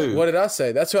 From Duke. What did I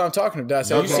say? That's what I'm talking about. Did I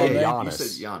say No, the you wrong said name? Giannis. You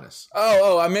said Giannis.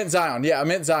 Oh, I meant Zion. Yeah, I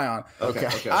meant Zion. Okay.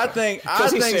 I think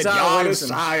he said Zion Giannis, Williamson.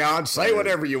 Zion. Say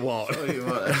whatever you want.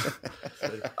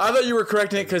 I thought you were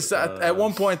correcting it because at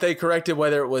one point they corrected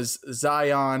whether it was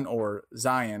Zion or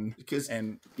Zion. Because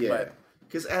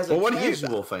as a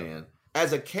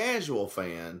casual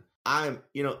fan,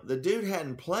 the dude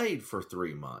hadn't played for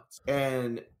 3 months,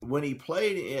 and when he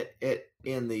played it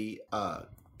in the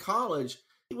college,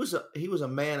 he was a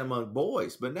man among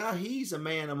boys, but now he's a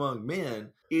man among men.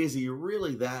 Is he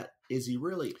really that? Is he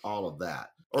really all of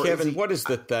that? Or Kevin, what is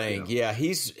the thing? Yeah,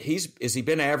 has he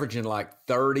been averaging like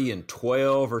 30 and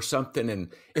 12 or something?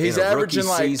 And he's averaging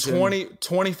like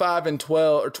 25 and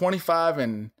 12 or 25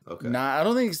 and 9. I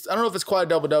don't know if it's quite a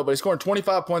double-double, but he's scoring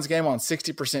 25 points a game on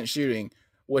 60% shooting,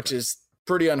 which is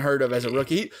pretty unheard of as a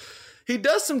rookie. He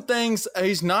does some things.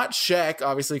 He's not Shaq,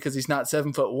 obviously, because he's not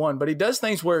 7'1", but he does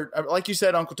things where, like you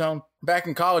said, Uncle Tone, back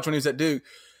in college when he was at Duke,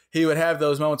 he would have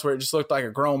those moments where it just looked like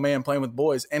a grown man playing with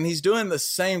boys. And he's doing the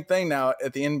same thing now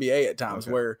at the NBA at times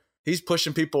where he's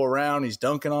pushing people around. He's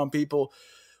dunking on people.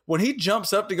 When he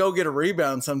jumps up to go get a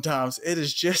rebound sometimes, it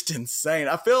is just insane.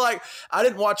 I feel like I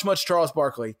didn't watch much Charles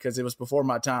Barkley because it was before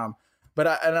my time. But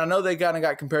I know they kind of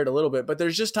got compared a little bit. But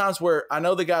there's just times where I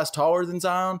know the guy's taller than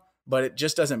Zion, but it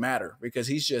just doesn't matter because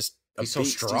he's just he's so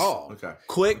strong. He's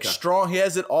quick, strong. He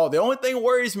has it all. The only thing that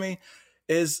worries me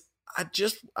is I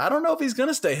don't know if he's going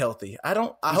to stay healthy. I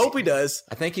hope he does.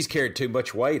 I think he's carried too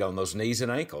much weight on those knees and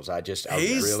ankles. I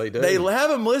really do. They have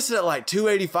him listed at like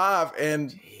 285,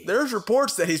 and there's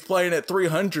reports that he's playing at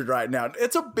 300 right now.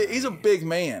 He's a big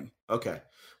man. Okay.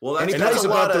 Well, and he plays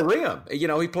above the rim.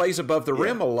 He plays above the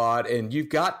rim a lot, and you've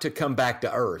got to come back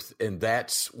to earth, and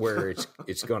that's where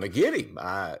it's going to get him.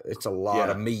 It's a lot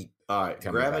of meat. All right,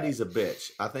 gravity's a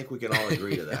bitch. I think we can all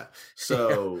agree to that.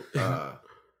 So,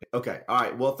 okay, all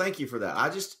right. Well, thank you for that. I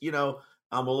just,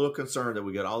 I'm a little concerned that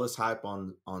we got all this hype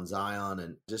on Zion,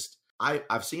 and just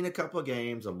I've seen a couple of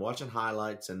games. I'm watching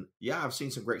highlights, and I've seen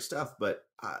some great stuff, but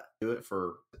I do it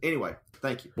for anyway.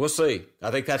 Thank you. We'll see. I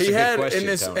think that's a good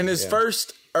question. In his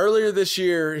first earlier this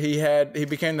year, he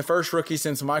became the first rookie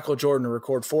since Michael Jordan to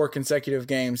record 4 consecutive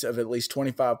games of at least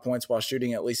 25 points while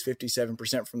shooting at least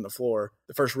 57% from the floor.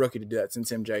 The first rookie to do that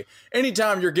since MJ.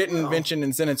 Anytime you're getting mentioned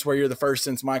in sentence where you're the first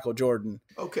since Michael Jordan.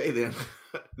 Okay, then.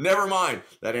 Never mind.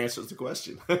 That answers the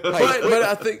question. but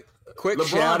I think quick LeBron,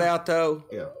 shout out though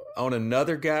on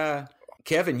another guy.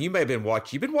 Kevin, you may have been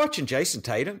watching. You've been watching Jason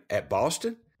Tatum at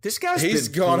Boston. This guy's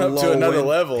gone up to another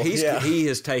level. He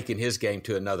has taken his game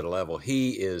to another level.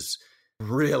 He is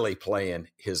really playing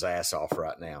his ass off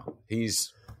right now.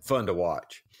 He's fun to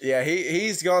watch. Yeah,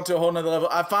 he's gone to a whole nother level.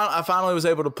 I finally was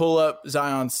able to pull up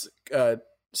Zion's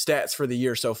stats for the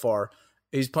year so far.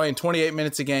 He's playing 28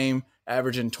 minutes a game,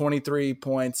 averaging 23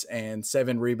 points and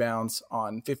 7 rebounds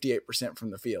on 58%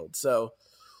 from the field. So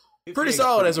pretty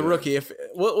solid as a rookie. If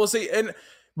we'll see.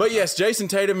 But yes, Jason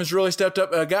Tatum has really stepped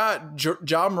up. A guy,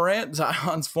 Ja Morant,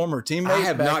 Zion's former teammate. I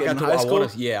have not got to high school.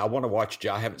 I want to watch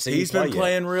Ja. I haven't seen. He's him play been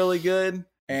playing yet. really good,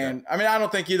 and I mean, I don't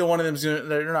think either one of them's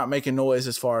they're not making noise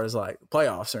as far as like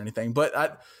playoffs or anything.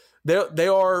 But they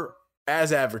are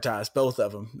as advertised. Both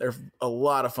of them. They're a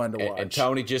lot of fun to watch. And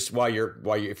Tony, just while you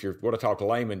if you want to talk to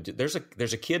layman, there's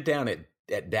a kid down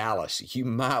at Dallas. You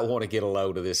might want to get a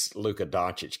load of this Luka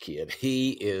Doncic kid.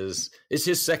 It's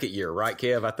his second year, right,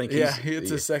 Kev? I think it's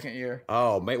his second year.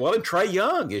 Oh man, well, and Trae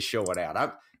Young is showing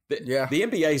out. The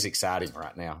NBA is exciting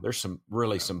right now. There's some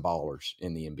ballers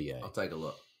in the NBA. I'll take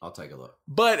a look.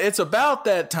 But it's about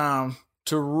that time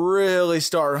to really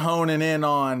start honing in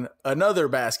on another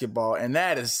basketball, and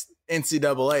that is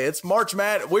NCAA. It's March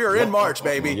Madness. We are in March,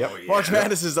 baby. March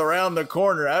Madness is around the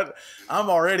corner. I'm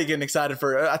already getting excited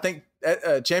for. I think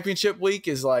championship week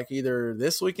is like either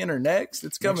this weekend or next.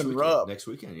 It's coming rough. Next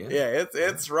weekend,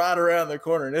 it's right around the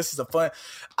corner, and this is a fun.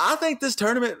 I think this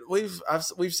tournament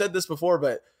we've said this before,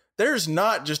 but there's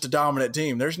not just a dominant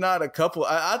team. There's not a couple.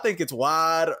 I think it's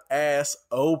wide ass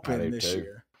open this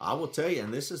year. I will tell you,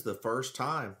 and this is the first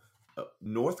time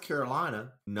North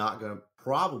Carolina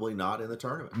probably not in the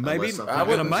tournament. Maybe I'm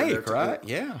going to make, right?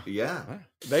 Yeah.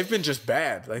 They've been just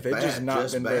bad. Like they've just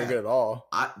not been very good at all.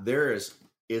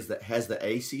 Has the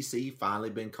ACC finally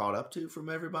been caught up to from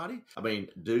everybody? I mean,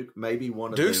 Duke maybe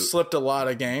Duke slipped a lot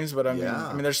of games, but I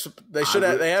mean,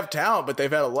 they have talent, but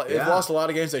they've lost a lot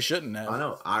of games they shouldn't have. I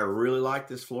know. I really like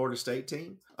this Florida State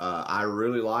team. I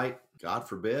really like, God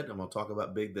forbid, I'm going to talk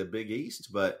about the Big East,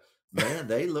 but man,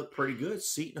 they look pretty good.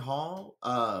 Seton Hall,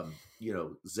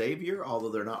 Xavier, although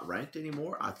they're not ranked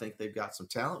anymore, I think they've got some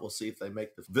talent. We'll see if they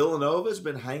make the Villanova's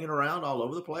been hanging around all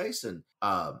over the place, and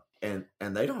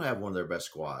they don't have one of their best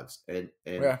squads. And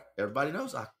everybody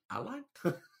knows I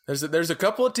like. There's a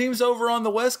couple of teams over on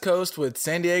the West Coast with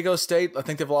San Diego State. I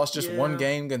think they've lost just one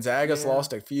game. Gonzaga's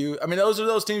lost a few. I mean, those are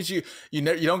those teams you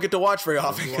don't get to watch very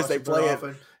often because they play at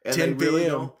 10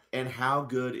 p.m. And how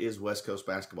good is West Coast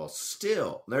basketball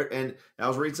still? And I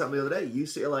was reading something the other day.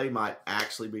 UCLA might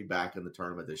actually be back in the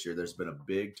tournament this year. There's been a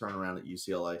big turnaround at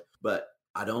UCLA, but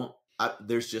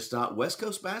there's just not West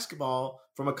Coast basketball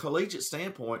from a collegiate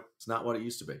standpoint. It's not what it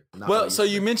used to be. So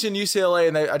you mentioned UCLA,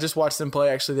 and I just watched them play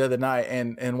actually the other night,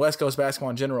 and West Coast basketball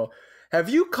in general. Have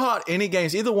you caught any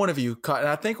games, either one of you caught, and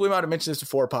I think we might have mentioned this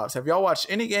before, Pops. Have y'all watched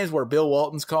any games where Bill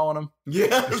Walton's calling them?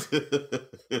 Yes.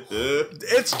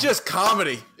 It's just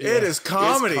comedy. Yeah. It is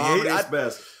comedy. It's comedy's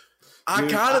best. I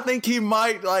kind of think he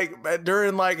might, like,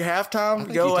 during, like,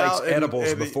 halftime, go out and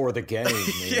edibles before the game.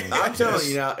 I'm telling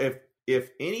you now, if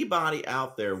anybody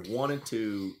out there wanted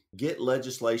to get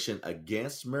legislation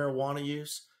against marijuana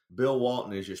use, Bill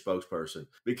Walton is your spokesperson.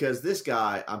 Because this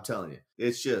guy, I'm telling you,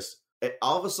 it's just,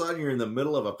 all of a sudden you're in the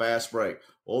middle of a fast break.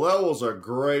 Well, that was a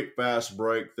great fast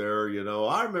break there.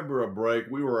 I remember a break.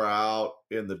 We were out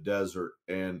in the desert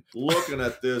and looking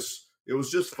at this. It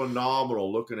was just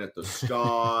phenomenal looking at the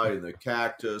sky and the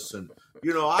cactus. And,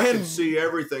 I can see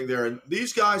everything there. And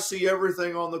these guys see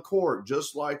everything on the court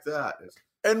just like that.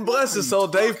 And bless his soul,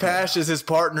 Dave Pasch is his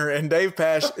partner, and Dave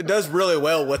Pasch does really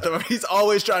well with him. He's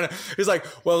always he's like,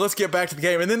 well, let's get back to the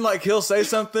game. And then, like, he'll say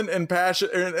something, and Pasch,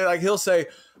 he'll say,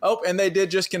 oh, and they did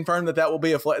just confirm that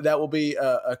will be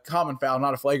a common foul,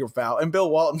 not a flagrant foul. And Bill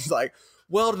Walton's like,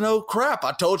 well, no crap.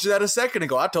 I told you that a second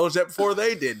ago. I told you that before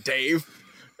they did, Dave.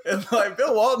 And, like,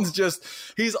 Bill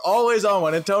Walton's he's always on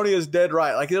one. And Tony is dead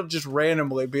right. Like, he'll just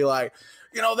randomly be like,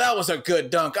 that was a good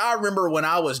dunk. I remember when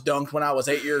I was dunked when I was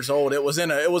 8 years old. It was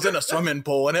in a swimming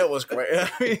pool, and it was great.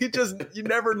 I mean, you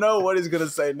never know what he's going to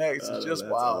say next. It's just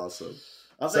wild. Awesome.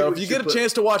 So if you get a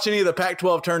chance to watch any of the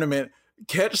Pac-12 tournament,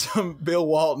 catch some Bill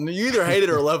Walton. You either hate it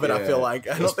or love it. I feel like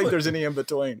I don't think there's any in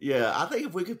between. Yeah, I think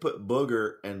if we could put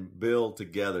Booger and Bill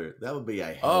together, that would be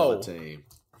a hell of a team.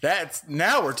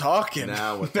 Now we're talking.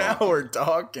 Now we're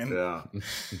talking. Yeah.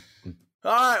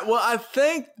 All right, well, I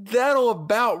think that'll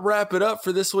about wrap it up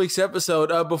for this week's episode.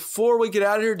 Before we get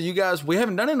out of here, we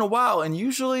haven't done it in a while, and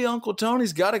usually Uncle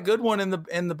Tony's got a good one in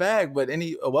the bag. But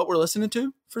what we're listening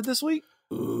to for this week?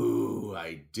 Ooh,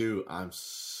 I do. I'm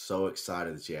so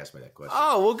excited that you asked me that question.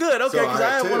 Oh, well, good. Okay, because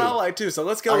I have one I like too. So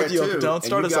let's go with you, Uncle Tony.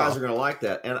 Start us off. You guys are going to like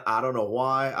that, and I don't know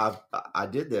why I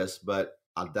did this, but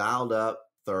I dialed up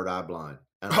Third Eye Blind,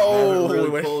 and I haven't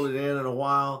really pulled it in a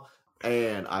while.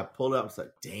 And I pulled it up and said,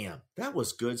 damn, that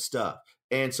was good stuff.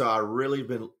 And so I really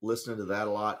been listening to that a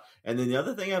lot. And then the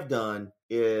other thing I've done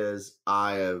is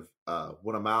I have,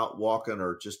 when I'm out walking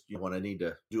or just when I need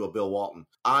to do a Bill Walton,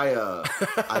 I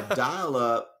dial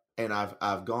up and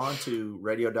I've gone to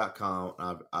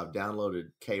radio.com. I've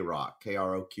downloaded K-Rock,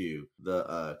 K-R-O-Q,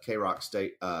 the K-Rock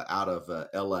state out of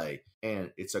L.A.,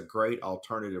 and it's a great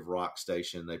alternative rock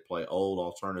station. They play old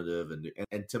alternative,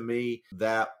 and to me,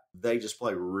 that they just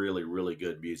play really, really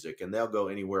good music. And they'll go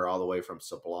anywhere all the way from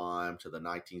Sublime to the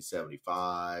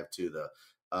 1975 to the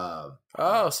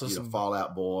Fall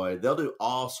Out Boy. They'll do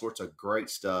all sorts of great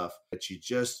stuff that you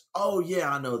just, oh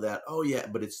yeah, I know that. Oh yeah,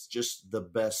 but it's just the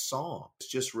best song. It's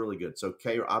just really good. So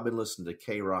I've been listening to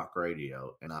K-Rock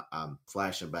radio, and I'm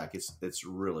flashing back. It's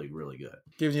really, really good.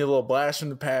 Giving you a little blast from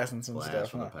the past and some stuff.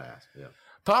 Blast from the past, yeah.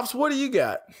 Pops, what do you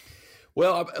got?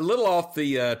 Well, a little off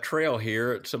the trail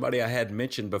here. Somebody I had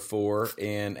mentioned before,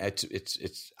 and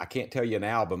it's I can't tell you an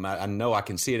album. I know I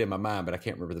can see it in my mind, but I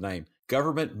can't remember the name.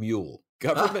 Government Mule.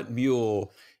 Government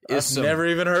Mule is never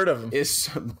even heard of him. Is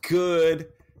some good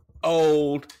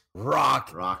old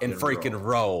rock and freaking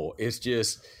roll. It's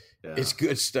just it's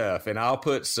good stuff, and I'll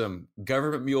put some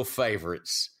Government Mule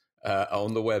favorites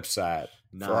on the website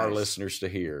for our listeners to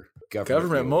hear. The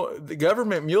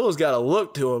Government Mule's got a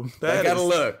look to them. They got a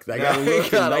look. They got a look.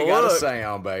 They got a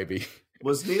sound, baby.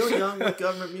 Was Neil Young with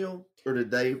Government Mule, or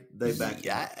did they back?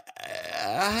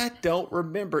 I don't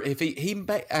remember if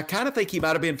I kind of think he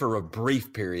might have been for a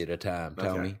brief period of time,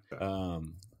 Tony. Okay.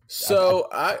 So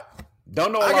I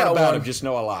don't know a lot about him, just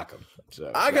know I like him. So,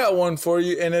 I got one for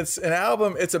you, and it's an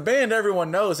album. It's a band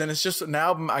everyone knows, and it's just an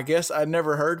album I guess I'd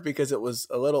never heard because it was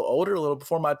a little older, a little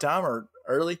before my time or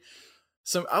early.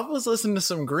 I was listening to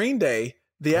some Green Day,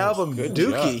 the album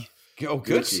Dookie. Oh,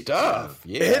 good stuff.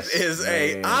 Yes, it is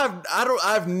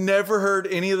I've never heard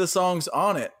any of the songs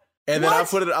on it. And then I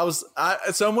put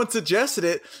it, someone suggested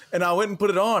it and I went and put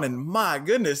it on, and my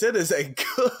goodness, it is a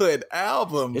good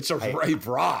album. It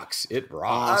rocks. It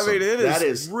rocks. I mean, it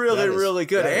is really, really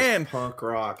good. And punk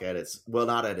rock at its, well,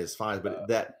 not at its finest, but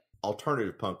that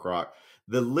alternative punk rock.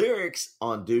 The lyrics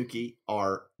on Dookie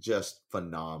are just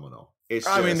phenomenal.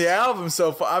 I mean, the album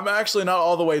so far, I'm actually not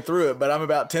all the way through it, but I'm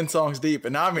about 10 songs deep,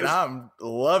 and I'm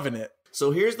loving it.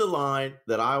 So here's the line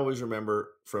that I always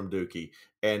remember from Dookie,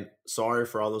 and sorry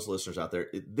for all those listeners out there.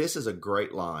 This is a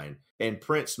great line, and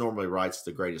Prince normally writes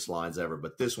the greatest lines ever,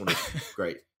 but this one is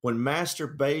great. When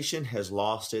masturbation has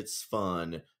lost its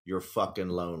fun, you're fucking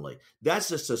lonely. That's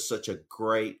just such a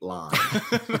great line.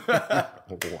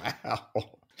 Wow.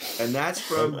 And that's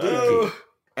from Dookie.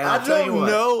 And I don't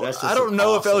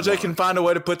know if LJ line. can find a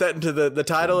way to put that into the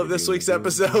title of this week's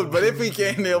episode, but if he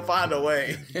can, he'll find a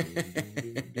way.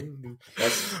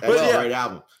 That's a great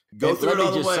album. Go through it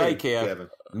all the way, say, Kevin.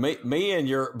 Me and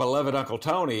your beloved Uncle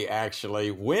Tony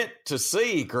actually went to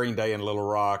see Green Day in Little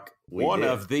Rock. One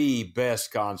of the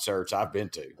best concerts I've been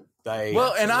to.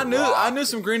 I knew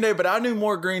some Green Day, but I knew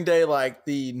more Green Day like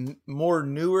the more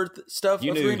newer stuff.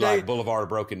 You of knew Green like Day. Boulevard of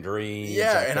Broken Dreams.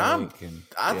 Yeah,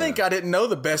 I think I didn't know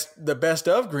the best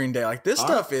of Green Day. Like this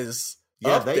stuff is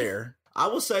up there. I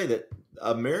will say that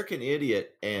American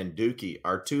Idiot and Dookie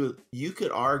are two. You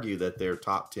could argue that they're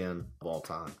top 10 of all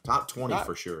time, top 20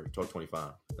 for sure, top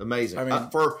 25. Amazing. I mean,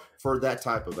 for that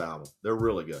type of album, they're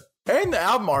really good. And the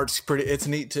album art's it's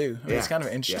neat too. I mean, it's kind of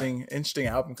an interesting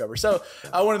album cover. So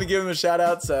I wanted to give them a shout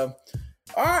out. So,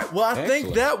 all right. Well, I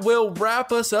think that will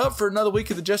wrap us up for another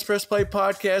week of the Just Press Play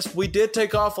podcast. We did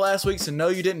take off last week, so no,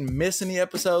 you didn't miss any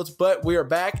episodes, but we are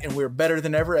back and we're better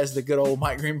than ever, as the good old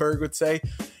Mike Greenberg would say.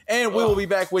 And we will be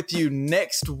back with you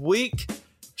next week.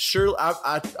 Sure,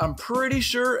 I'm pretty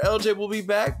sure LJ will be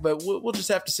back, but we'll just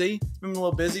have to see. It's been a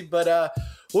little busy, but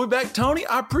we'll be back. Tony,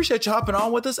 I appreciate you hopping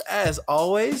on with us as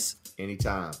always.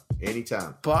 Anytime.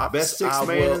 Pops, best sixth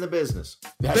man in the business.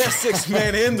 Best sixth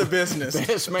man in the business.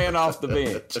 Best man off the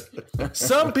bench.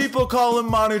 Some people call him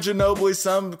Manu Ginobili.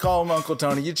 Some call him Uncle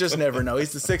Tony. You just never know.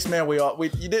 He's the sixth man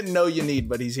you didn't know you need,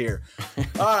 but he's here.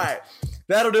 All right.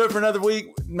 That'll do it for another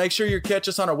week. Make sure you catch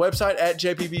us on our website at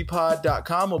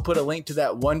jpbpod.com. We'll put a link to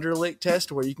that Wonderlic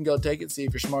test where you can go take it, see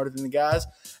if you're smarter than the guys,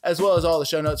 as well as all the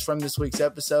show notes from this week's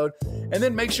episode. And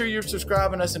then make sure you're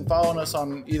subscribing us and following us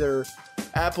on either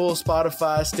Apple,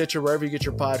 Spotify, Stitcher, wherever you get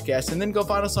your podcasts. And then go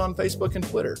find us on Facebook and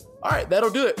Twitter. All right,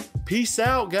 that'll do it. Peace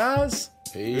out, guys.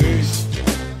 Peace.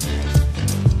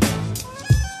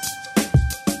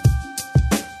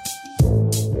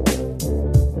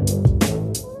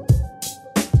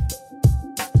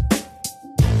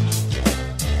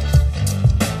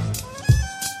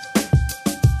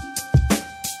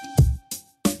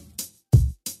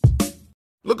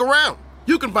 Look around.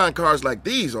 You can find cars like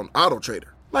these on AutoTrader,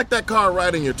 like that car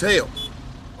riding your tail.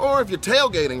 Or if you're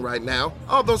tailgating right now,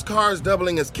 all those cars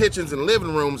doubling as kitchens and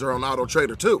living rooms are on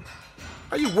AutoTrader too.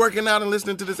 Are you working out and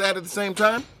listening to this ad at the same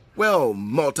time? Well,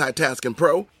 multitasking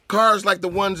pro, cars like the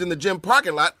ones in the gym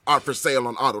parking lot are for sale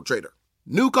on AutoTrader.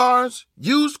 New cars,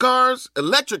 used cars,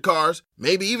 electric cars,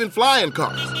 maybe even flying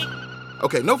cars.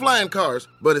 Okay, no flying cars,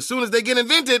 but as soon as they get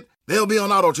invented, they'll be on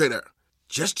AutoTrader.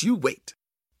 Just you wait.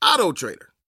 AutoTrader.